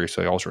 I'm curious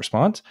to y'all's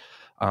response.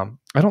 I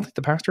don't think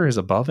the pastor is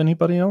above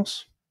anybody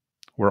else.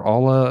 We're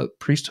all a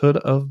priesthood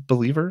of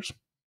believers.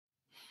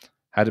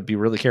 Had to be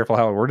really careful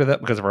how I worded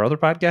that because of our other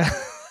podcast.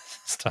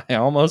 I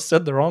almost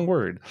said the wrong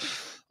word.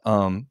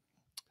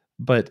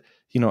 But,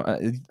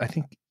 I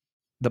think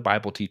the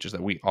Bible teaches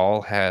that we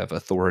all have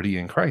authority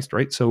in Christ,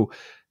 right? So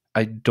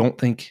I don't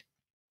think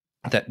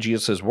that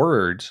Jesus'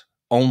 words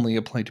only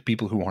apply to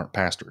people who aren't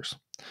pastors.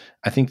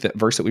 I think that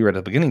verse that we read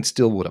at the beginning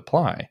still would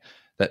apply,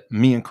 that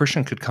me and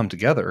Christian could come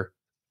together,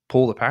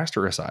 pull the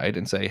pastor aside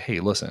and say, hey,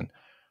 listen,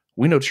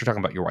 we know that you're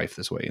talking about your wife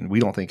this way, and we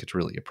don't think it's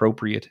really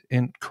appropriate,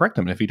 and correct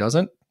him. And if he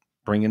doesn't,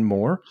 bring in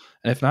more.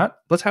 And if not,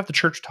 let's have the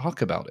church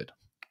talk about it.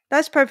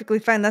 That's perfectly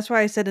fine. That's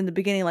why I said in the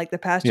beginning, like the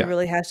pastor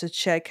really has to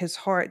check his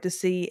heart to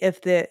see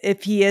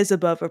if he is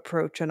above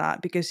approach or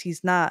not, because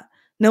he's not.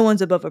 No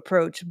one's above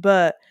approach.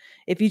 But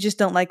if you just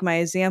don't like my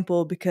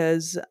example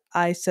because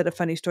I said a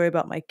funny story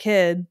about my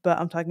kid, but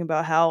I'm talking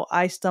about how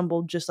I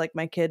stumbled just like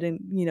my kid, and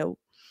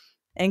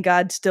and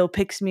God still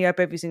picks me up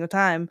every single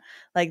time,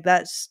 like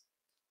that's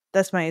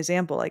that's my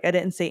example. Like, I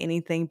didn't say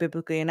anything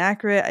biblically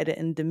inaccurate. I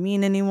didn't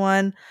demean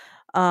anyone.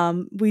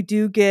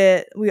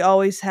 We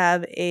always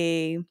have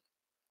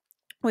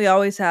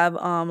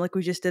like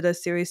we just did a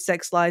series,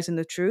 Sex, Lies, and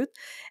the Truth,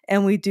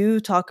 and we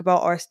do talk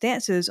about our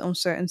stances on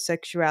certain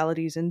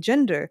sexualities and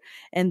gender,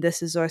 and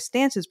this is our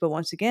stances. But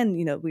once again,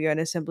 we are an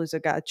Assemblies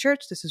of God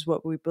church. This is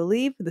what we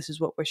believe, this is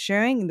what we're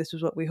sharing, and this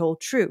is what we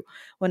hold true.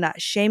 We're not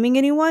shaming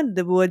anyone,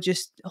 we're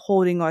just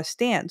holding our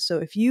stance. So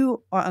if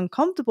you are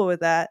uncomfortable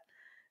with that,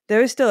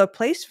 there is still a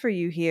place for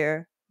you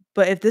here.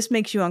 But if this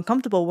makes you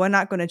uncomfortable, we're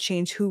not going to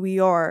change who we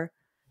are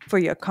for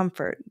your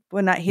comfort.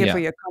 We're not here for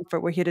your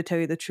comfort. We're here to tell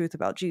you the truth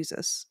about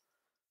Jesus.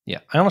 Yeah,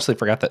 I honestly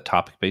forgot that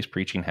topic-based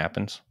preaching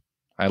happens.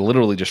 I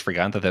literally just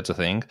forgot that that's a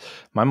thing.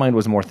 My mind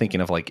was more thinking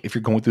of like, if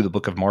you're going through the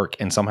book of Mark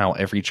and somehow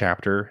every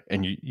chapter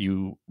and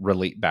you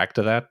relate back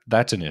to that,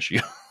 that's an issue.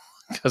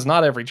 Because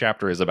not every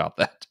chapter is about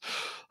that.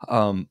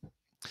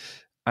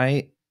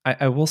 I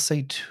will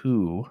say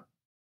too,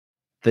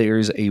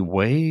 there's a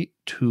way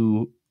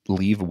to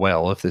leave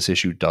well if this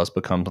issue does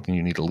become something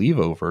you need to leave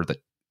over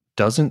that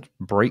doesn't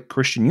break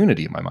Christian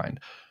unity in my mind.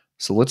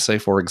 So let's say,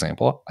 for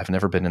example, I've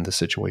never been in this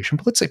situation,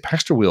 but let's say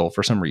Pastor Will,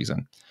 for some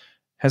reason,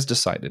 has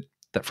decided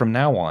that from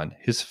now on,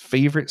 his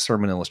favorite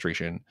sermon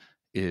illustration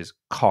is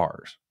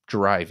cars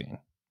driving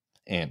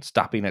and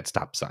stopping at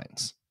stop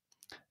signs.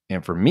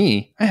 And for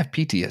me, I have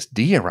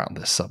PTSD around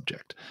this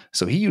subject.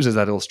 So he uses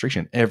that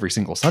illustration every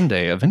single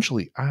Sunday.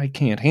 Eventually, I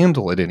can't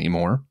handle it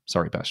anymore.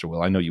 Sorry, Pastor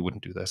Will. I know you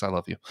wouldn't do this. I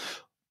love you.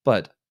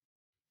 But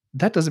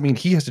that doesn't mean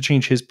he has to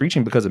change his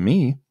preaching because of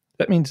me.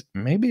 That means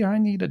maybe I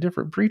need a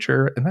different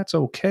preacher, and that's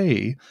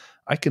okay.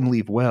 I can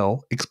leave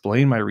well,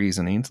 explain my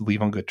reasonings,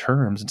 leave on good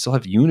terms, and still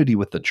have unity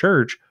with the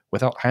church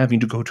without having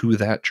to go to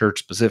that church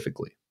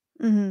specifically.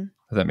 Mm-hmm.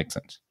 If that makes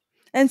sense.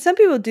 And some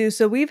people do.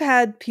 So we've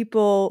had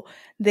people,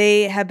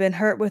 they have been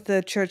hurt with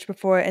the church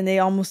before, and they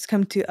almost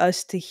come to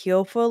us to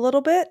heal for a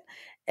little bit.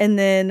 And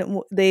then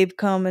they've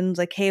come and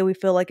like, hey, we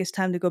feel like it's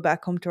time to go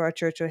back home to our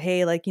church, or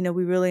hey, like,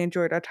 we really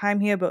enjoyed our time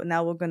here, but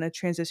now we're going to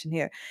transition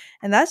here.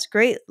 And that's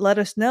great. Let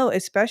us know,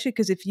 especially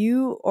because if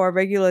you are a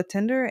regular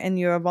attender and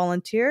you're a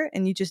volunteer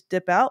and you just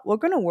dip out, we're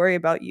going to worry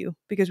about you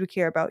because we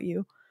care about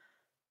you.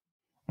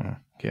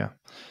 Yeah.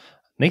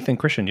 Nathan,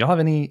 Christian, y'all have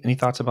any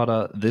thoughts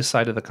about this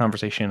side of the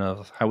conversation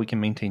of how we can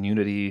maintain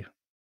unity,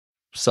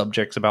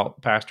 subjects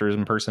about pastors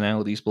and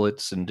personality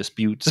splits and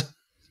disputes?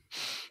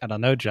 I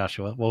don't know,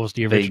 Joshua. What was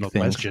the original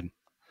question?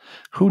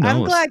 Who knows?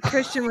 I'm glad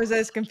Christian was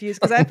as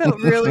confused because I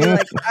felt really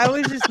like I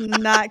was just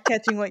not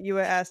catching what you were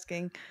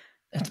asking.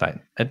 It's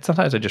fine. And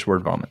sometimes I just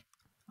word vomit.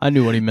 I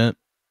knew what he meant.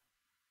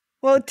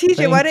 Well,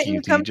 TJ, why didn't you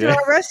come to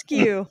our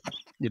rescue?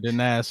 You didn't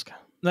ask.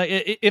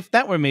 Like, if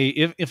that were me,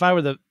 if I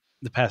were the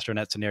pastor in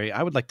that scenario,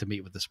 I would like to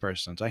meet with this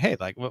person. It's like, hey,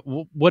 like,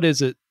 what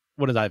is it?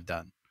 What did I've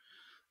done?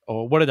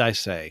 Or what did I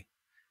say?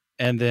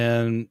 And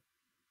then,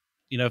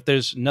 if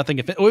there's nothing,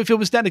 if it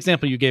was that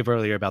example you gave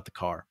earlier about the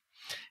car,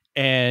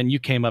 and you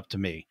came up to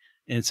me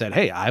and said,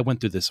 hey, I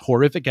went through this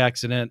horrific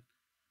accident.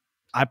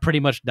 I pretty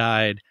much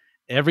died.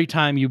 Every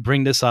time you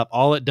bring this up,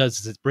 all it does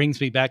is it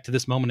brings me back to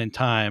this moment in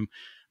time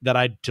that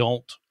I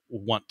don't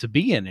want to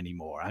be in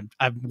anymore.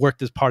 I've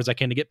worked as hard as I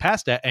can to get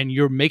past that, and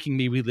you're making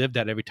me relive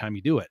that every time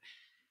you do it.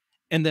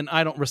 And then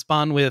I don't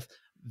respond with,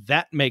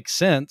 that makes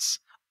sense.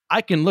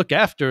 I can look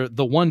after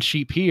the one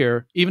sheep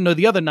here, even though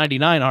the other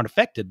 99 aren't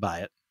affected by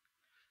it.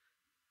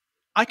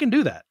 I can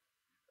do that.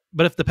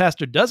 But if the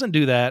pastor doesn't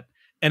do that,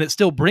 and it's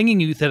still bringing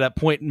you to that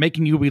point,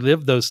 making you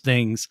relive those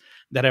things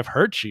that have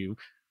hurt you,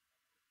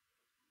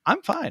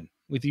 I'm fine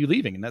with you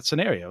leaving in that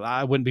scenario.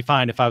 I wouldn't be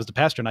fine if I was the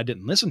pastor and I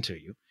didn't listen to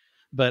you,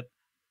 but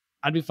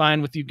I'd be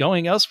fine with you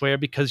going elsewhere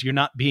because you're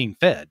not being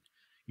fed.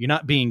 You're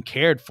not being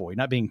cared for. You're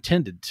not being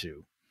tended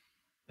to.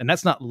 And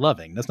that's not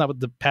loving. That's not what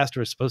the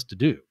pastor is supposed to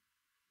do.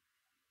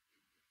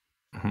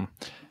 Mm-hmm.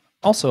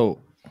 Also,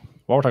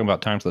 while we're talking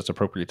about times that's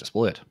appropriate to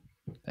split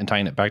and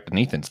tying it back to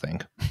Nathan's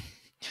thing,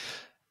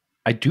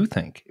 I do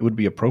think it would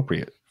be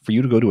appropriate for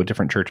you to go to a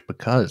different church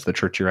because the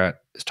church you're at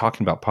is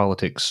talking about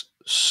politics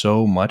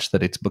so much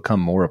that it's become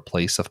more a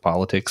place of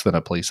politics than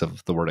a place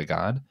of the Word of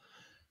God.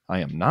 I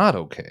am not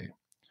okay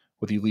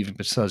with you leaving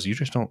because you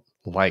just don't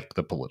like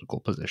the political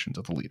positions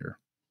of the leader.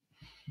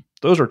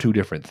 Those are two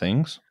different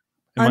things.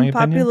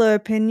 Unpopular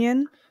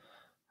opinion.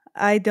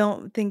 I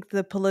don't think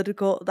the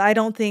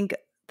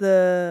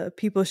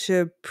people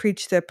should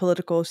preach their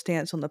political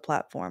stance on the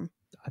platform.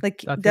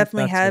 Like, I think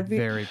definitely that's have a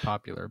very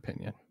popular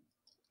opinion.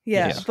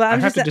 Yeah, but I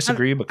have to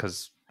disagree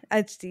because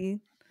here's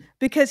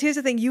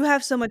the thing: you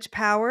have so much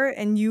power,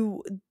 and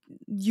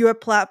your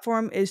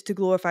platform is to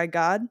glorify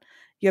God.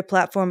 Your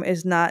platform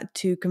is not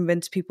to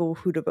convince people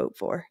who to vote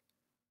for.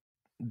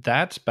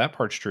 That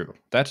part's true.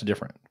 That's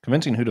different.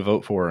 Convincing who to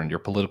vote for and your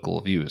political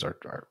views are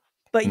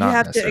but you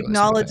have to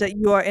acknowledge that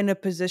you are in a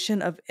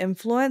position of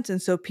influence, and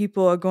so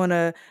people are going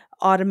to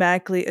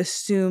automatically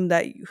assume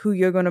that who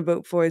you're going to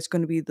vote for is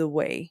going to be the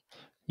way.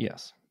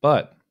 Yes,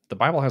 but the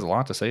Bible has a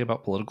lot to say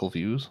about political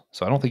views,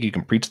 so I don't think you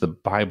can preach the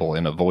Bible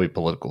and avoid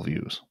political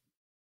views.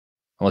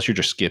 Unless you're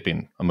just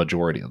skipping a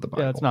majority of the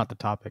Bible. Yeah, that's not the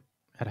topic.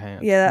 at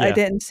hand. Yeah, I Yeah.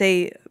 didn't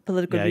say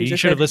political Yeah, views. you I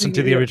should have said listened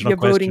to the you're- original You're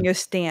voting question. your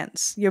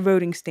stance. Your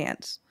voting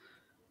stance.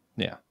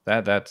 Yeah,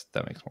 that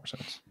makes more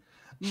sense.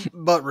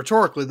 But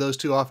rhetorically, those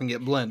two often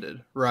get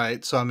blended,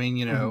 right? So, I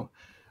mean,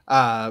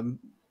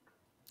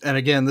 and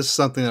again, this is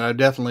something that I've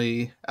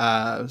definitely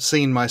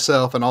seen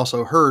myself and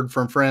also heard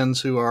from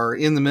friends who are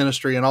in the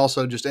ministry and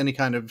also just any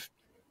kind of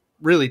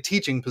really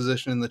teaching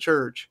position in the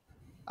church,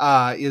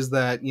 is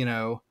that,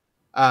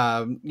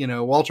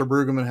 Walter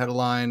Brueggemann had a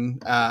line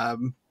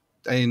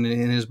in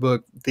his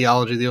book,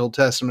 Theology of the Old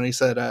Testament. He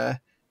said,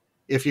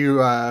 if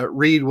you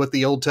read what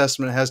the Old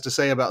Testament has to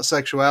say about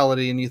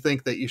sexuality and you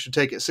think that you should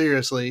take it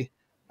seriously,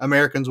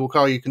 Americans will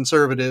call you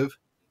conservative.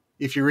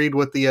 If you read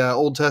what the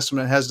Old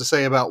Testament has to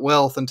say about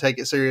wealth and take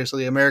it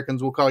seriously,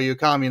 Americans will call you a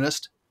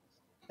communist.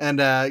 And,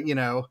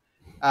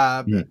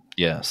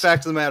 Yes.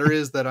 fact of the matter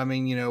is that, I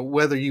mean,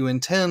 whether you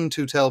intend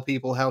to tell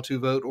people how to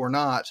vote or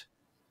not,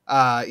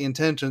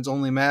 intentions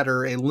only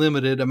matter a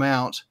limited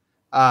amount.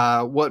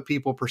 What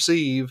people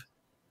perceive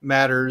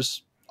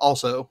matters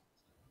also.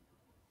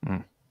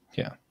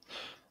 Yeah.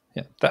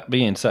 That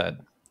being said,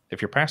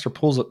 if your pastor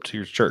pulls up to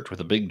your church with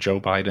a big Joe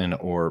Biden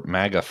or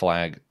MAGA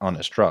flag on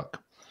his truck,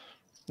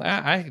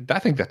 I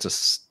think that's a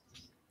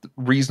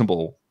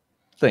reasonable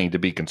thing to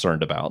be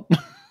concerned about.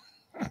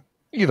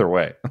 Either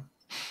way.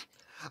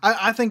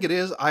 I think it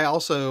is. I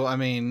also, I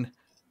mean,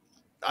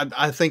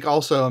 I think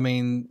also, I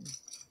mean,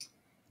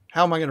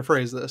 how am I going to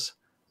phrase this?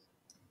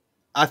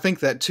 I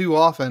think that too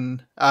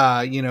often,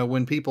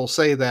 when people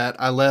say that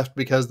I left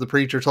because the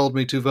preacher told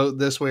me to vote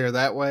this way or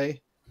that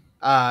way,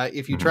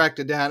 if you tracked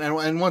it down,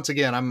 and once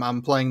again,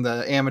 I'm playing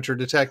the amateur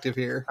detective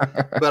here,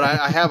 but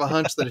I have a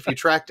hunch that if you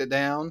tracked it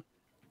down,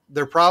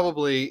 there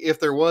probably, if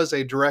there was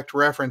a direct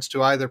reference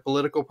to either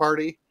political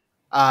party,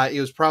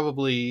 it was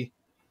probably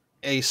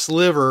a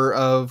sliver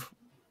of,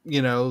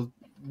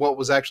 what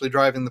was actually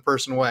driving the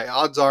person away.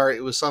 Odds are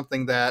it was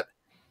something that,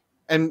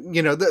 and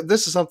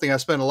this is something I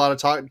spent a lot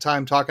of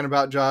time talking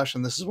about, Josh,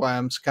 and this is why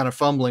I'm kind of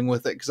fumbling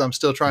with it because I'm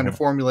still trying to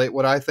formulate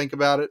what I think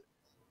about it.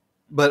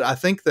 But I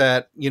think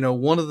that,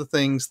 one of the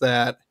things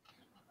that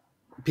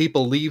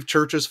people leave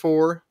churches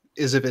for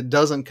is if it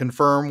doesn't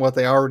confirm what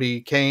they already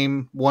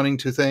came wanting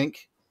to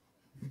think,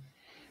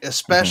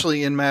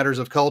 especially in matters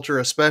of culture,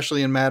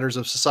 especially in matters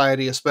of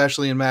society,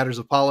 especially in matters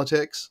of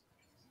politics.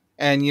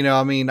 And,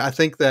 I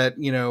think that,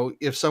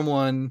 if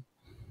someone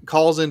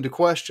calls into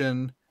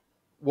question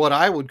what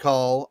I would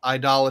call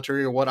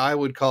idolatry or what I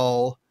would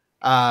call,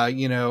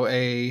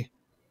 a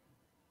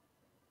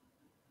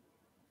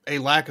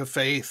lack of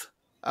faith,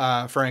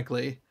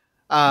 frankly,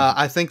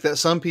 I think that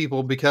some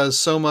people, because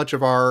so much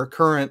of our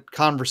current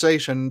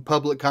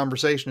public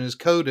conversation is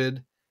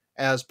coded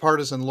as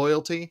partisan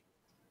loyalty,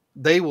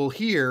 they will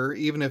hear,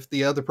 even if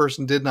the other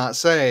person did not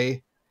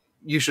say,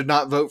 you should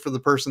not vote for the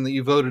person that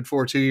you voted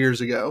for 2 years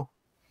ago.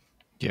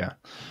 Yeah.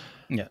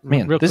 Yeah,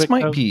 Man, real this quick,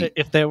 might though, be-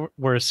 if there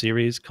were a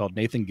series called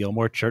Nathan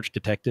Gilmour, Church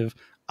Detective,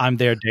 I'm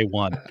there day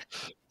one.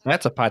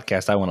 That's a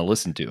podcast I want to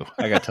listen to.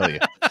 I got to tell you.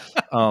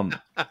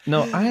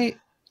 No, I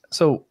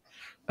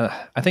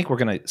think we're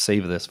going to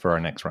save this for our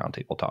next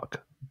roundtable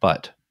talk.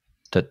 But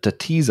to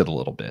tease it a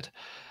little bit,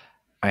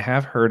 I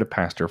have heard a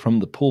pastor from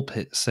the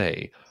pulpit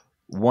say,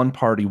 one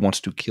party wants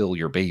to kill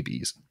your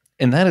babies.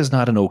 And that is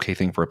not an okay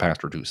thing for a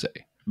pastor to say,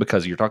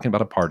 because you're talking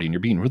about a party and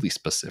you're being really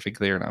specific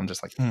there. And I'm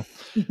just like,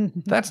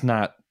 that's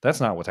not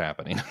what's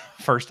happening.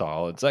 First of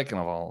all, and second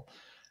of all,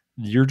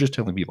 you're just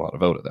telling people how to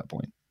vote at that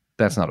point.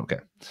 That's not okay.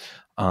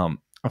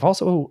 I've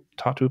also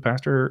talked to a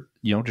pastor,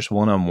 just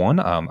one-on-one.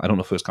 I don't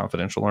know if it was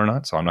confidential or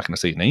not, so I'm not going to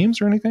say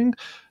names or anything,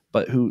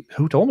 but who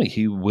told me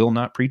he will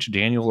not preach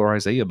Daniel or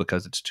Isaiah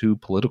because it's too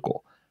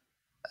political.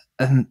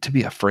 And to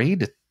be afraid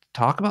to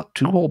talk about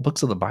 2 whole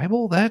books of the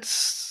Bible, that's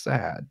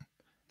sad.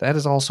 That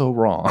is also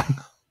wrong.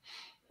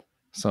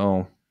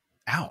 So,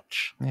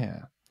 ouch.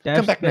 Yeah. Dash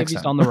Come back next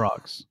babies time. on the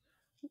rocks.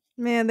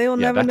 Man, they will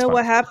Yeah, never that's know fine.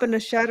 what happened to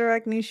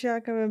Shadrach,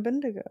 Meshach, and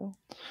Abednego.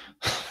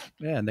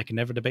 Yeah, and they can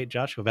never debate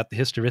Joshua about the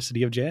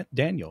historicity of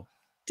Daniel.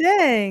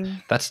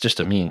 Dang. That's just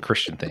a me and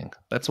Christian thing.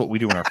 That's what we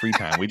do in our free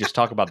time. We just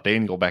talk about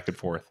Daniel back and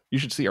forth. You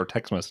should see our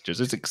text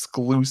messages. It's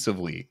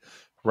exclusively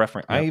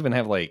reference. I even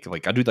have like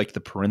I do like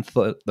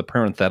the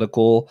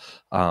parenthetical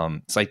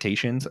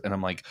citations, and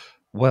I'm like,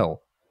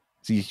 well,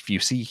 see, if you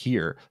see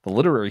here, the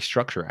literary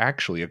structure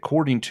actually,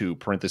 according to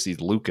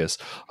parentheses Lucas,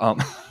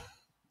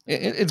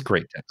 it's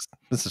great text.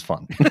 This is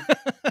fun.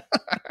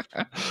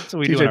 So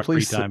we do in our free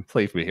please time.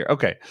 play for me here.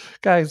 Okay,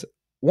 guys.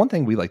 One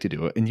thing we like to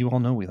do, and you all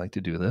know we like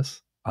to do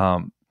this.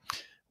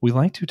 We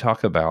like to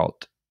talk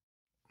about.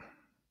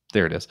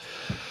 There it is.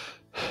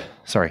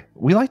 Sorry.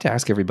 We like to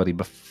ask everybody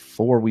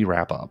before we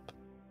wrap up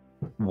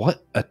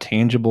what a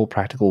tangible,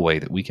 practical way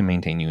that we can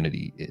maintain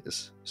unity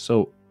is.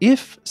 So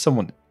if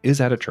someone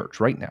is at a church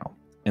right now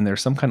and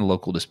there's some kind of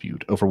local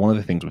dispute over one of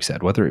the things we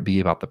said, whether it be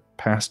about the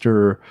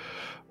pastor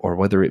or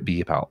whether it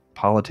be about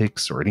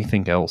politics or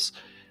anything else,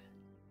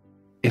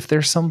 if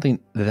there's something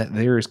that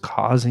there is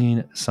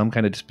causing some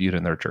kind of dispute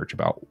in their church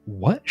about,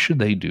 what should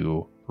they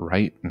do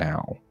right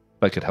now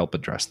that could help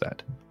address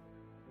that?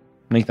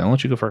 Nathan, I'll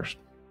let you go first.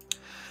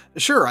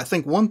 Sure. I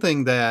think one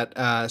thing that,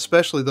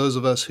 especially those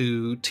of us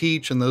who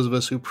teach and those of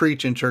us who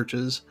preach in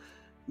churches,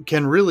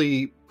 can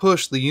really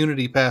push the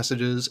unity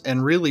passages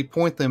and really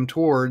point them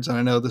towards, and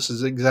I know this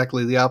is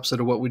exactly the opposite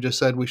of what we just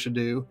said we should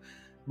do,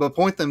 but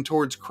point them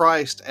towards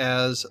Christ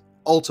as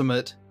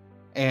ultimate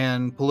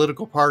and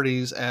political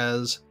parties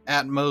as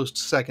at most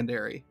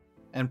secondary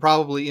and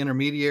probably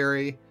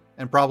intermediary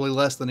and probably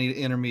less than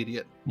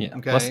intermediate. Yeah,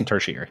 Okay. less than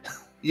tertiary.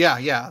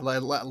 Yeah,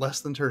 less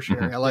than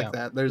tertiary. I like Yeah.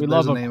 that. There's We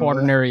love a a name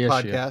quaternary of a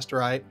issue. podcast,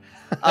 right?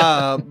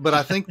 But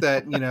I think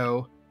that,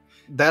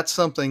 that's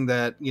something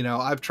that,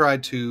 I've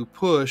tried to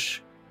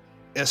push,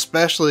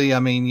 especially,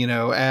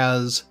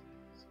 as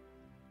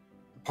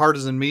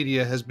partisan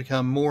media has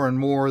become more and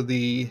more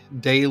the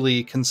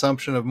daily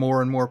consumption of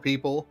more and more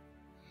people.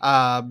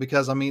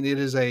 Because, it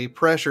is a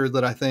pressure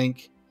that I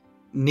think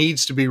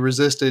needs to be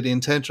resisted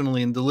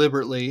intentionally and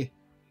deliberately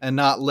and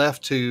not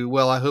left to,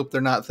 well, I hope they're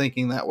not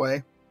thinking that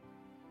way.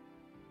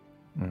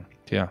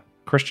 Yeah.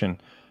 Christian,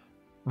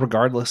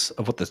 regardless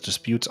of what the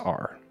disputes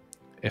are,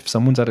 if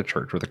someone's at a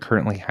church where they're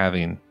currently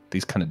having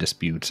these kind of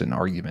disputes and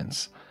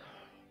arguments,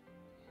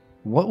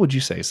 what would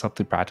you say is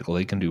something practical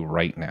they can do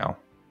right now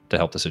to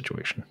help the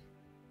situation?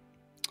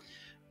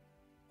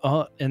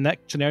 In that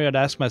scenario, I'd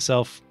ask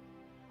myself,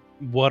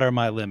 what are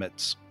my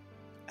limits?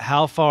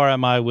 How far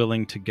am I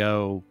willing to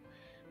go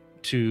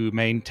to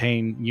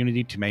maintain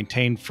unity, to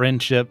maintain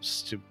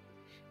friendships, to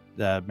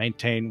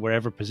maintain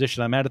wherever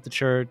position I'm at the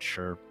church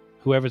or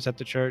whoever's at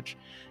the church?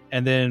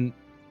 And then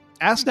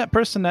ask that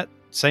person that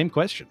same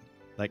question.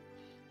 Like,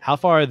 how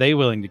far are they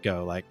willing to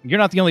go? Like, you're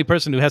not the only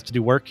person who has to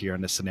do work here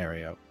in this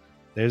scenario.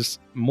 There's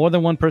more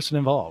than one person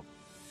involved.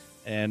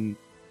 And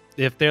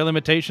if their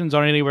limitations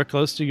aren't anywhere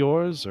close to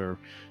yours, or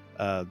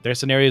their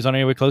scenarios aren't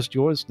anywhere close to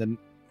yours, then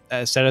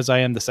as sad as I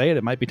am to say it,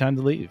 it might be time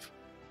to leave.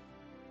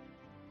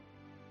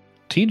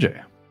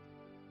 TJ,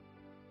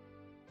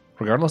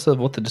 regardless of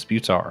what the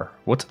disputes are,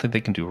 what's something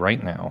they can do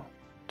right now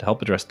to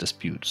help address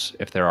disputes,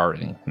 if there are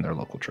any, in their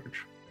local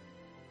church?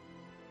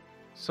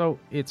 So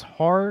it's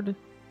hard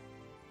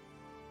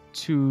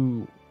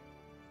to,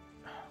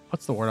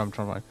 what's the word I'm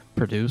trying to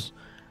produce?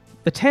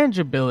 The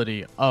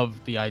tangibility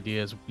of the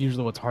idea is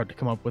usually what's hard to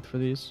come up with for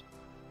these.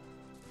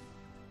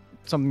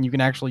 Something you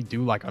can actually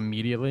do like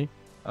immediately,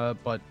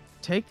 but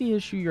take the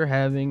issue you're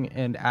having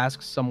and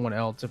ask someone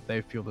else if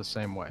they feel the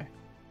same way.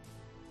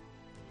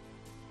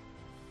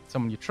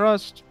 Someone you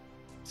trust,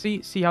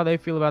 see how they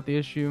feel about the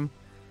issue.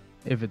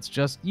 If it's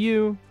just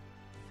you,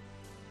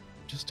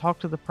 just talk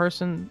to the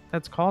person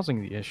that's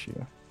causing the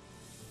issue.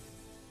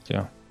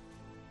 Yeah.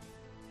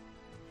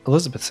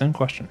 Elizabeth, same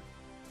question.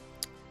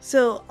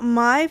 So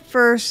my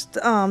first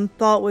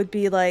thought would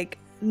be like,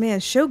 man,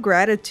 show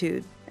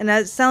gratitude. And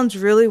that sounds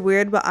really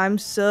weird, but I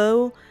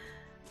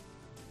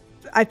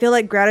feel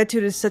like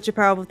gratitude is such a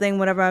powerful thing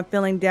whenever I'm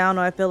feeling down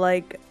or I feel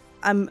like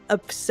I'm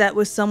upset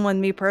with someone,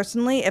 me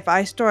personally. If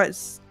I start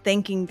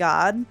thanking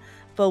God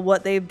for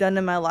what they've done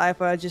in my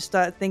life, or I just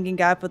start thanking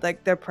God for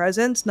like their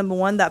presence, number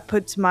one, that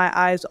puts my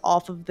eyes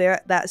off of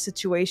that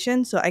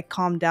situation. So I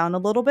calm down a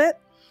little bit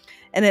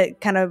and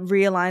it kind of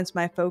realigns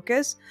my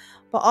focus.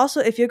 But also,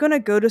 if you're going to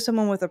go to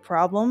someone with a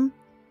problem,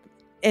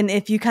 and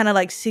if you kind of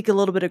like seek a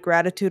little bit of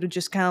gratitude or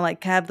just kind of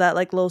like have that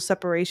like little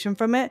separation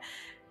from it,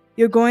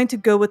 you're going to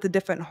go with a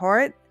different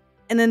heart.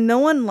 And then no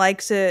one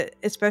likes it,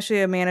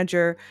 especially a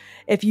manager,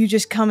 if you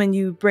just come and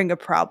you bring a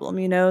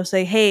problem,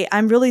 say, hey,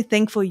 I'm really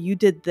thankful you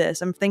did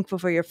this. I'm thankful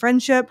for your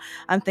friendship.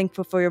 I'm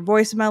thankful for your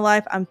voice in my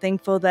life. I'm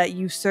thankful that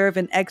you serve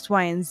in X,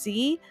 Y, and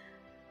Z.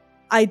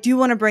 I do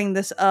want to bring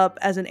this up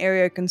as an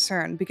area of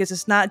concern because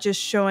it's not just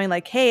showing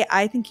like, hey,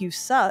 I think you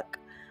suck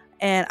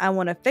and I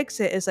want to fix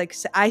it. It's like,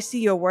 I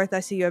see your worth, I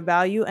see your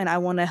value, and I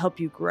want to help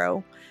you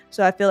grow.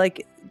 So I feel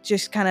like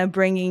just kind of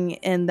bringing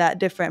in that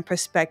different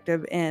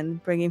perspective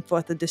and bringing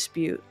forth a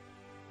dispute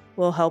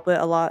will help it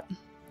a lot.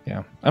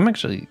 Yeah, I'm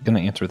actually going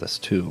to answer this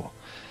too.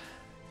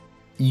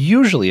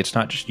 Usually it's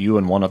not just you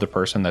and one other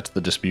person that's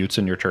the disputes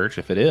in your church.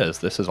 If it is,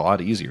 this is a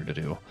lot easier to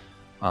do.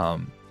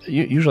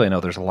 Usually I know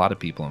there's a lot of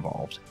people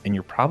involved, and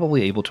you're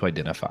probably able to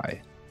identify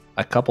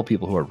a couple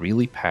people who are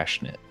really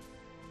passionate,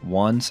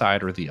 one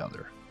side or the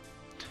other.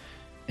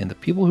 And the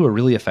people who are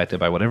really affected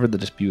by whatever the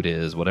dispute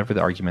is, whatever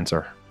the arguments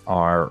are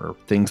or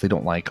things they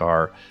don't like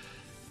are,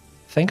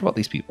 think about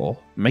these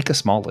people, make a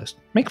small list,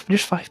 make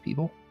just 5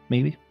 people,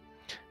 maybe.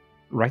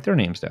 Write their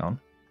names down,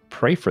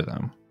 pray for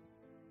them,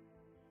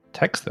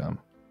 text them,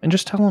 and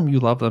just tell them you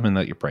love them and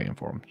that you're praying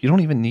for them. You don't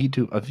even need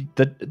to,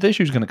 the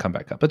issue is going to come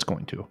back up. It's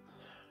going to.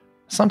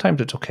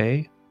 Sometimes it's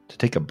okay to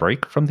take a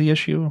break from the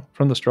issue,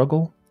 from the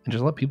struggle, and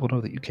just let people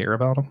know that you care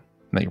about them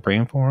and that you're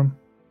praying for them.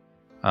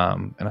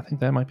 And I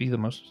think that might be the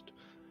most,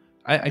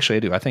 I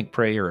do. I think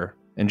prayer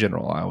in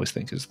general, I always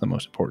think is the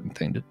most important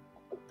thing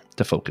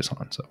to focus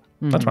on. So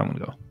that's where I'm going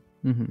to go.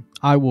 Mm-hmm.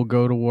 I will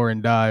go to war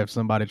and die if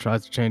somebody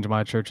tries to change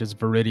my church's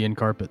Viridian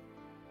carpet.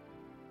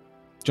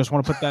 Just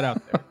want to put that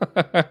out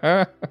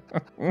there.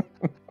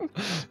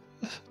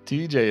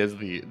 TJ is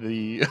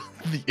the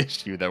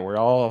issue that we're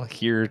all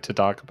here to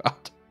talk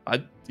about.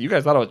 You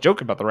guys thought I was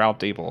joking about the round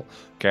table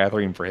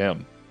gathering for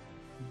him.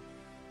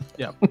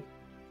 Yep.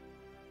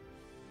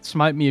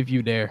 Smite me if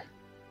you dare.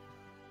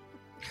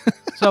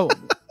 So,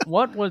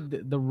 what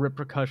would the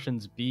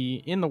repercussions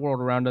be in the world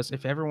around us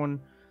if everyone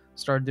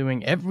started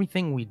doing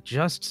everything we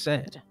just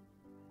said?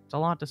 It's a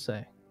lot to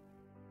say.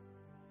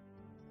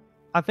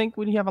 I think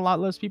we'd have a lot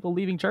less people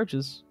leaving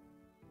churches,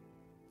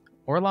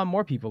 or a lot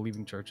more people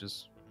leaving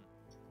churches.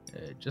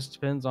 It just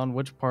depends on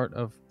which part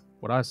of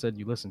what I said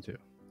you listen to.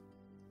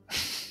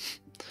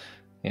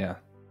 Yeah.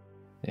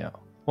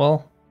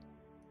 Well,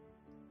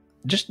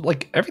 just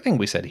like everything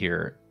we said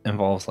here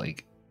involves,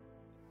 like,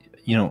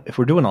 if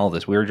we're doing all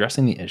this, we're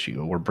addressing the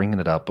issue, we're bringing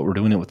it up, but we're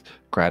doing it with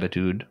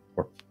gratitude,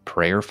 we're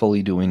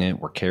prayerfully doing it,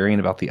 we're caring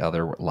about the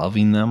other, we're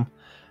loving them.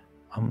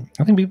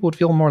 I think people would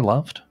feel more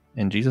loved.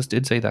 And Jesus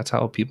did say that's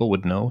how people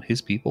would know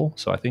his people.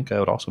 So I think that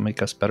would also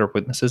make us better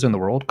witnesses in the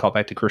world. Call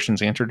back to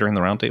Christian's answer during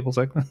the roundtable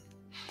segment.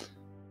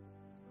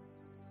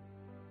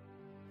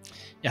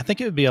 Yeah, I think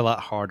it would be a lot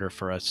harder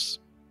for us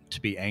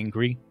to be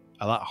angry,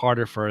 a lot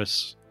harder for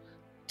us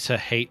to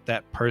hate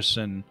that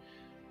person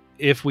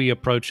if we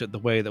approach it the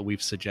way that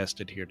we've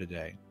suggested here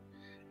today.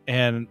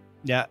 And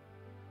yeah,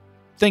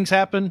 things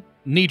happen.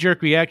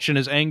 Knee-jerk reaction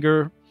is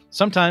anger,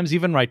 sometimes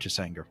even righteous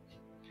anger.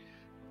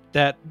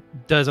 That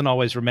doesn't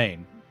always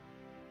remain.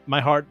 My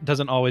heart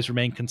doesn't always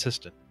remain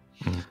consistent.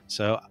 Mm-hmm.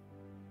 So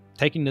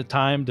taking the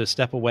time to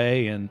step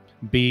away and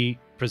be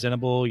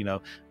presentable,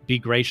 be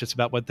gracious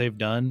about what they've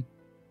done,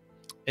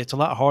 it's a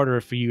lot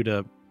harder for you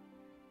to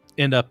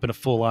end up in a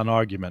full-on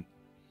argument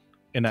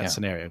in that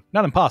scenario.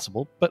 Not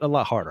impossible, but a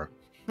lot harder.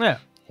 Yeah.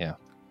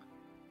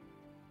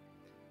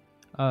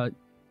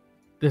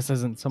 This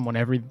isn't something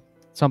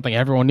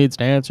everyone needs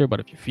to answer, but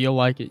if you feel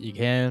like it, you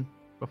can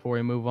before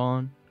we move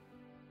on.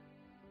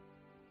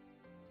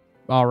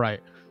 All right.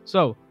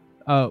 So,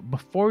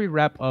 before we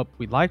wrap up,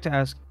 we'd like to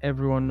ask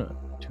everyone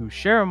to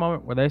share a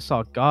moment where they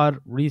saw God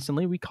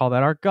recently. We call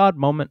that our God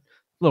moment.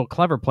 A little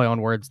clever play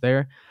on words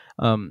there.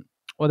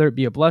 Whether it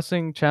be a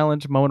blessing,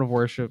 challenge, moment of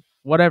worship,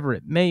 whatever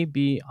it may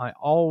be, I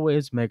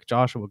always make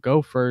Joshua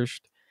go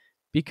first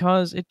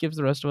because it gives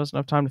the rest of us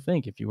enough time to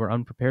think if you were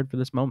unprepared for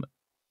this moment.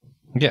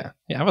 Yeah,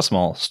 I have a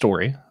small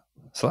story,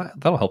 so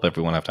that'll help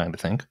everyone have time to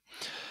think.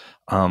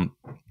 I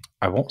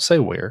won't say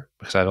where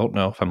because I don't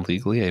know if I'm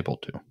legally able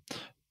to,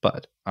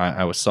 but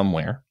I was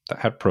somewhere that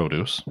had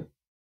produce,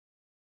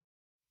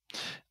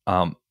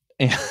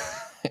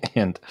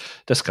 and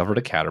discovered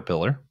a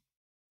caterpillar,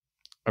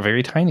 a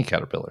very tiny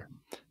caterpillar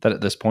that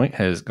at this point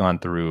has gone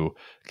through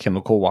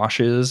chemical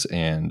washes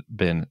and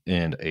been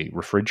in a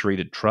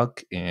refrigerated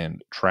truck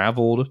and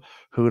traveled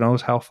who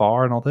knows how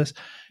far and all this.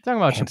 You're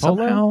talking about and Chipotle?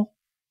 Somehow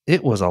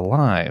it was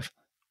alive.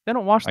 They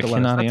don't wash the lettuce. I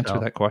cannot answer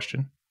that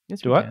question.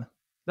 Yes, Do what? Can.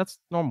 That's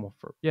normal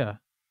for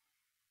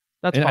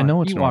That's fine. I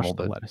know it's you normal, wash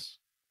the but lettuce.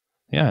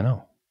 Yeah, I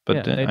know.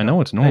 But I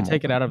know it's normal. They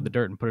take it out of the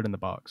dirt and put it in the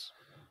box.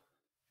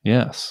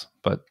 Yes,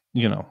 but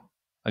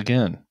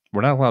again,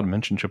 we're not allowed to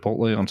mention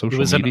Chipotle on social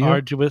media. It was an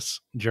arduous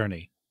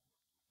journey.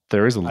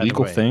 There is a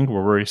legal thing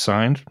where we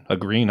signed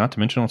agreeing not to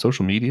mention on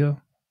social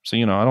media. So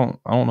I don't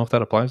know if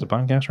that applies to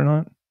podcasts or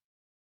not.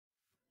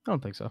 I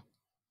don't think so.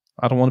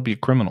 I don't want to be a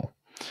criminal.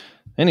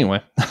 Anyway,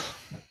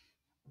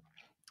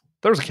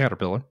 there was a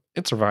caterpillar.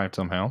 It survived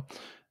somehow.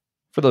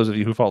 For those of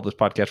you who follow this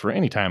podcast for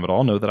any time at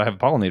all, know that I have a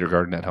pollinator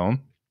garden at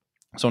home.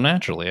 So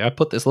naturally, I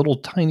put this little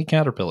tiny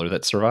caterpillar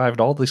that survived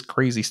all this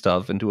crazy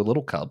stuff into a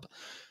little cup,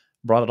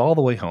 brought it all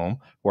the way home,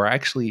 where I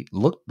actually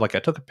looked like I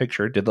took a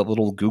picture, did the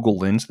little Google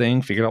Lens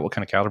thing, figured out what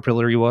kind of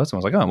caterpillar he was, and I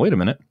was like, oh, wait a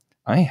minute.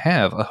 I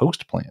have a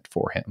host plant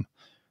for him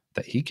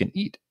that he can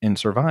eat and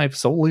survive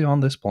solely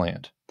on this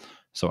plant.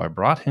 So I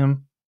brought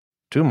him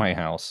to my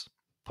house,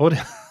 put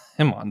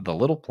him on the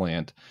little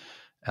plant,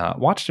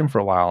 watched him for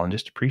a while and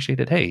just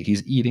appreciated, hey,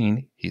 he's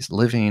eating, he's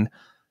living,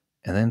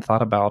 and then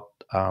thought about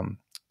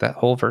that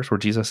whole verse where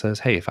Jesus says,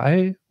 hey, if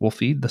I will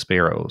feed the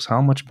sparrows,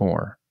 how much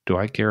more do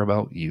I care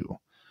about you?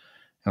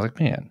 I was like,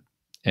 man,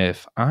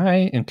 if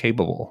I am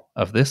capable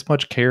of this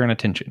much care and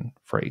attention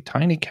for a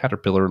tiny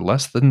caterpillar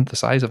less than the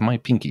size of my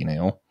pinky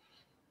nail,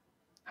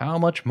 how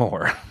much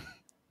more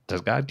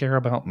does God care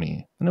about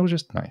me? And it was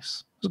just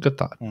nice. It was a good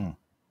thought.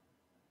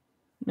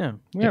 Yeah,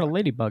 we had a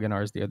ladybug in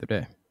ours the other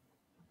day.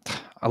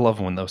 I love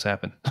when those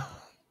happen.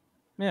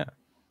 Yeah.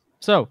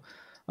 So,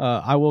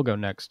 I will go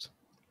next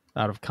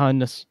out of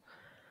kindness.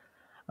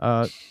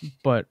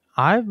 But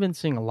I've been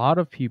seeing a lot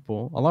of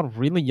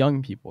really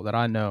young people that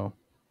I know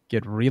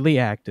get really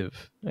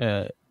active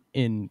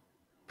in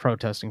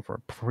protesting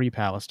for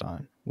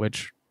pre-Palestine,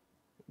 which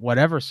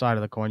whatever side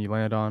of the coin you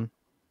land on,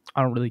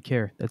 I don't really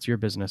care. That's your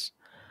business.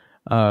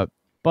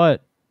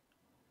 But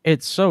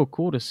it's so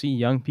cool to see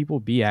young people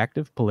be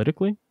active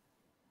politically.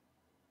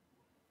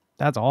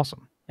 That's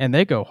awesome. And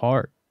they go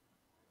hard.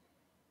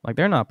 Like,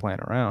 they're not playing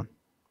around.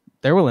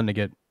 They're willing to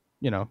get,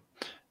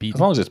 beaten. As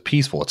long as it's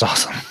peaceful, it's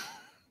awesome.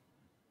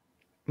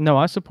 No,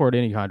 I support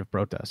any kind of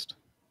protest.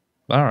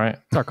 All right.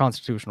 It's our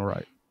constitutional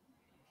right.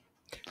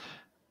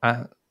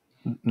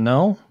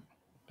 No,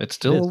 it's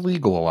still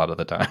illegal a lot of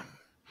the time.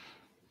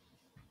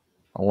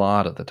 A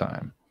lot of the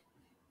time.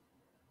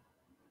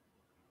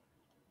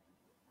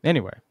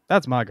 Anyway,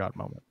 that's my God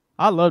moment.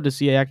 I love to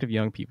see active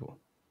young people.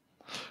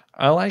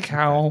 I like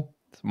how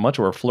much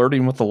we're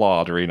flirting with the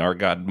law during our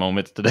God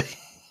moments today.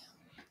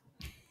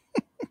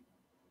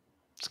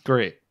 It's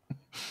great.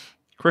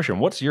 Christian,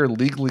 what's your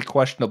legally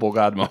questionable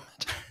God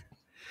moment?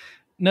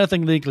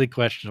 Nothing legally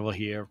questionable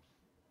here.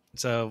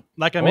 So,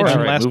 like I All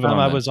mentioned right, last moving time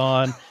on I then. was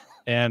on,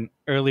 and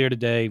earlier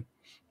today,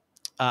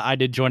 I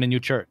did join a new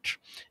church,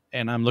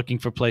 and I'm looking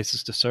for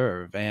places to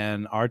serve.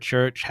 And our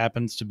church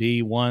happens to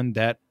be one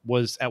that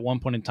was at one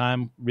point in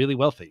time really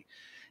wealthy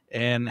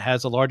and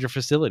has a larger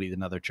facility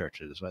than other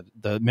churches.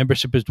 The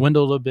membership has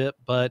dwindled a bit,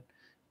 but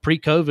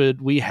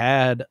pre-COVID, we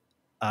had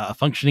a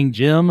functioning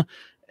gym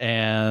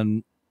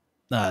and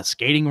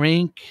skating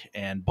rink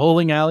and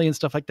bowling alley and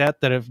stuff like that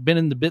have been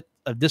in the bit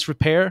of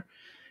disrepair.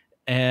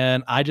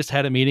 And I just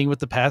had a meeting with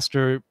the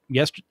pastor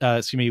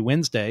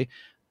Wednesday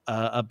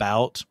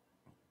about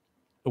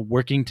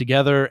working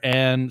together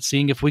and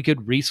seeing if we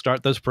could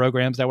restart those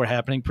programs that were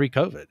happening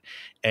pre-COVID.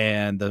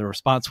 And the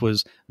response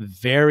was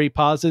very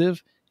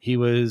positive. He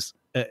was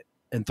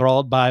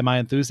enthralled by my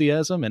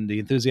enthusiasm and the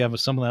enthusiasm of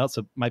someone else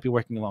that might be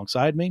working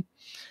alongside me.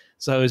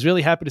 So I was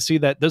really happy to see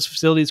that those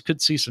facilities could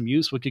see some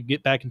use. We could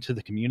get back into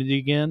the community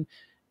again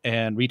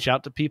and reach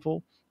out to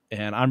people.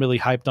 And I'm really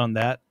hyped on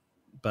that.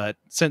 But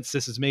since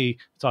this is me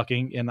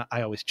talking, and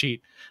I always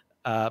cheat,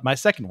 my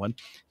second one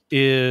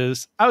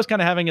is I was kind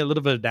of having a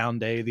little bit of a down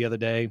day the other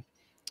day.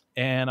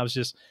 And I was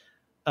just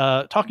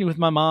talking with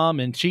my mom,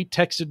 and she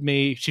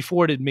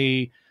forwarded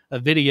me a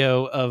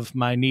video of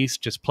my niece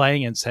just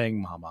playing and saying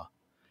 "mama."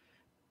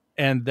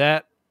 And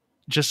that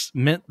just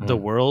meant the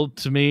world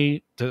to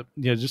me, to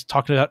just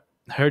talking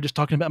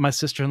about my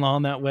sister-in-law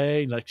in that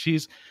way. Like,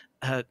 she's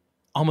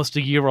almost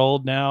a year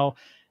old now.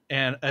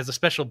 And as a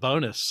special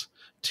bonus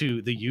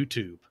to the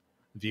YouTube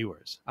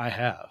viewers, I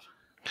have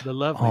the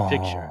lovely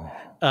picture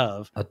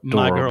of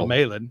my girl adorable.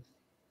 Malin.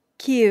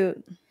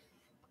 Cute.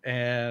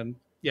 And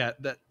yeah,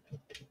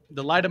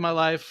 the light of my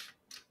life,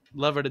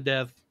 love her to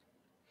death.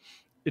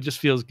 It just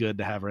feels good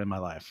to have her in my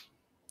life.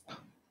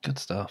 Good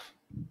stuff.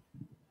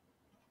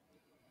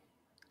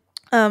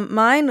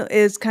 Mine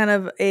is kind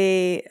of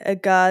a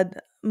God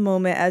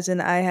moment, as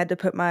in I had to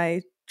put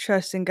my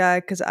trust in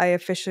God because I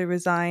officially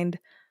resigned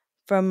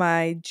from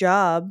my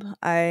job.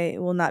 I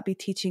will not be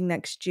teaching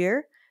next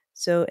year.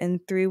 So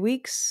in 3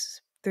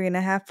 weeks,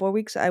 3.5, 4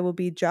 weeks, I will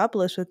be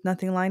jobless with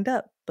nothing lined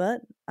up.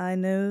 But I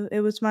know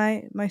it was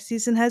my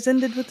season has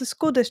ended with the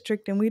school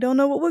district, and we don't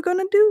know what we're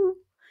gonna do.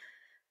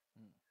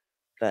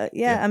 But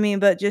yeah, I mean,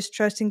 but just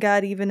trusting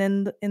God even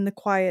in the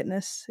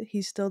quietness,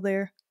 He's still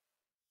there.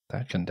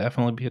 That can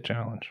definitely be a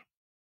challenge.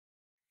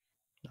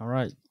 All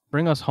right.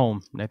 Bring us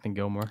home, Nathan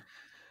Gilmour.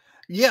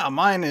 Yeah,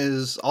 mine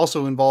is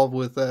also involved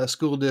with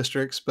school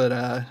districts, but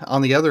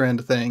on the other end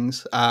of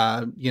things,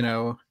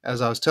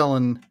 as I was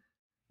telling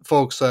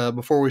folks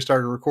before we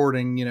started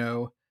recording,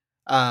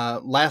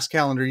 last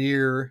calendar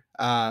year,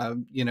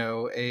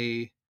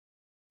 a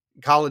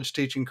college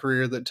teaching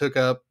career that took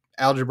up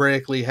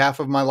algebraically half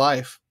of my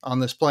life on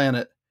this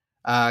planet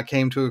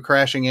came to a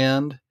crashing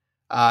end.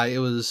 It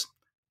was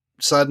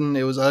sudden,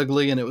 it was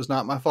ugly, and it was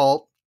not my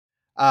fault.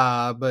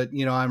 But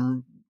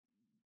I'm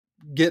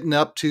getting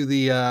up to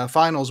the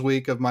finals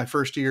week of my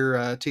first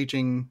year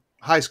teaching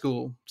high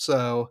school,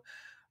 so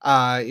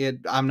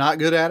I'm not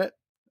good at it.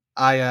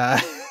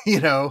 I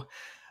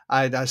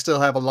I still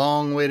have a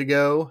long way to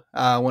go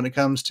when it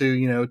comes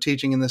to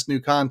teaching in this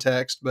new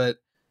context, but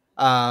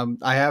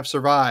I have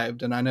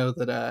survived, and I know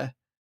that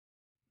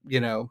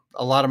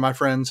a lot of my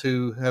friends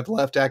who have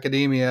left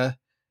academia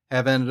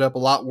have ended up a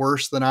lot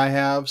worse than I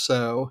have.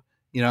 So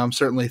I'm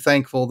certainly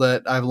thankful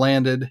that I've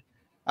landed.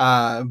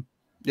 I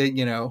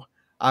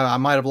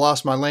might have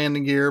lost my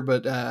landing gear,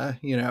 but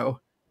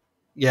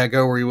yeah,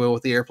 go where you will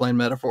with the airplane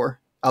metaphor.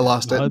 I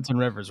lost it. Hudson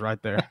Rivers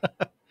right there.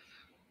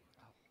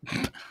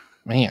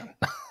 Man.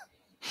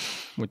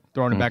 We're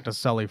throwing it back to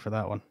Sully for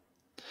that one.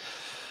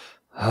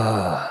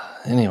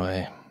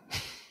 Anyway.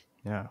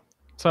 Yeah.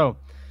 So,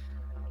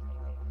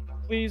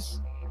 please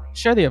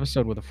share the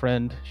episode with a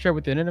friend. Share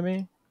with an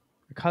enemy,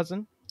 a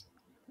cousin,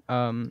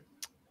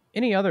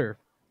 any other,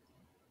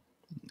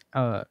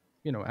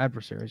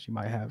 adversaries you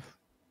might have.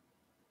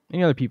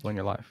 Any other people in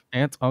your life.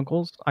 Aunts,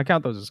 uncles. I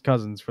count those as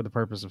cousins for the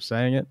purpose of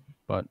saying it,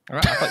 but I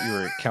thought you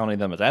were counting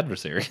them as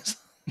adversaries.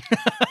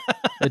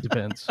 it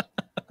depends.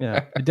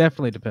 Yeah, it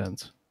definitely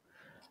depends.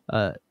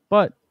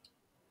 But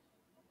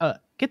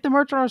get the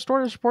merch on our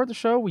store to support the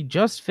show. We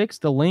just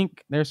fixed the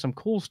link. There's some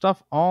cool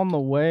stuff on the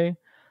way.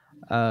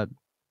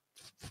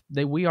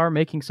 We are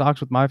making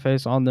socks with my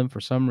face on them for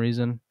some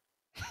reason.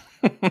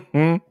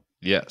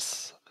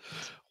 Yes.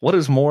 What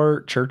is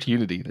more church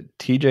unity than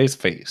TJ's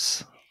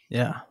face?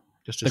 Yeah.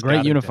 Just the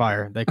great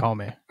unifier, they call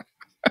me.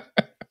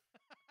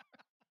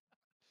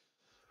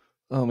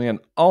 Oh, man.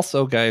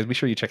 Also, guys, be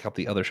sure you check out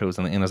the other shows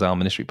on the Anazal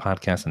Ministry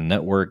Podcast and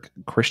Network.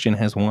 Christian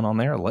has one on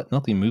there. Let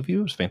Nothing Move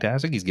You. It's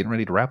fantastic. He's getting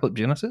ready to wrap up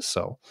Genesis.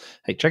 So,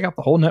 hey, check out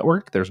the whole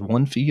network. There's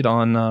one feed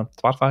on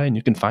Spotify, and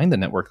you can find the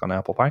network on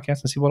Apple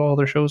Podcasts and see what all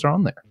other shows are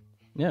on there.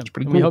 Yeah,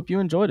 pretty and we cool. hope you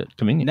enjoyed it.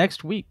 Convenient.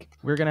 Next week,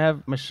 we're going to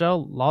have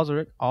Michelle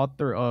Lazarick,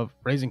 author of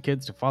Raising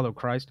Kids to Follow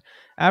Christ.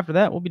 After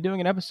that, we'll be doing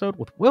an episode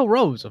with Will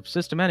Rose of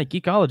Systematic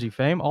Ecology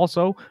fame,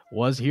 also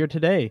was here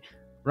today.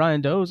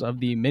 Ryan Doze of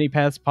the Many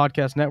Paths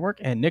Podcast Network,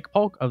 and Nick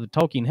Polk of the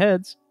Talking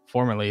Heads,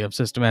 formerly of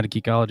Systematic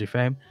Ecology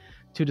fame,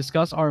 to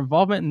discuss our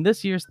involvement in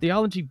this year's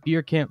Theology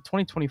Beer Camp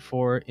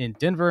 2024 in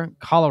Denver,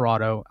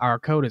 Colorado. Our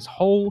code is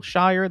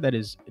WHOLESHIRE, that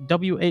is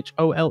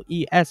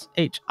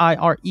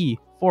WHOLESHIRE,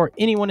 for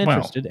anyone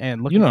interested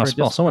and looking You know how for to a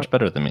spell so discount. much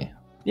better than me.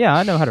 Yeah,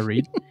 I know how to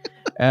read.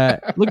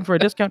 Looking for a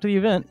discount to the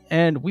event,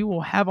 and we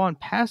will have on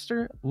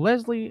Pastor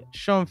Leslie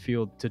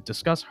Schoenfield to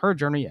discuss her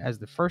journey as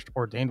the first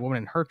ordained woman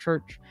in her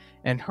church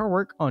and her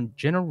work on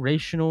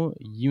generational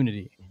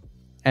unity.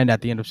 And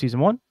at the end of season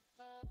 1,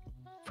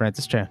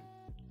 Francis Chan.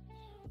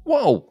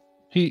 Whoa!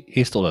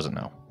 He still doesn't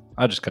know.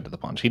 I just cut to the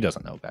punch. He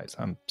doesn't know, guys.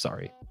 I'm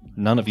sorry.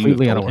 None of you have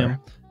Completely told unaware.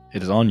 him.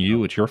 It is on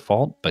you. It's your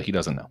fault, but he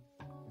doesn't know.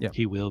 Yeah.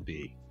 He will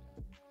be.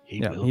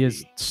 He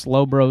is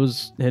Slow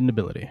Bro's hidden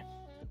ability.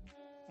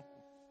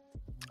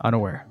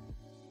 Unaware.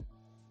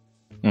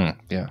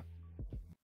 Yeah.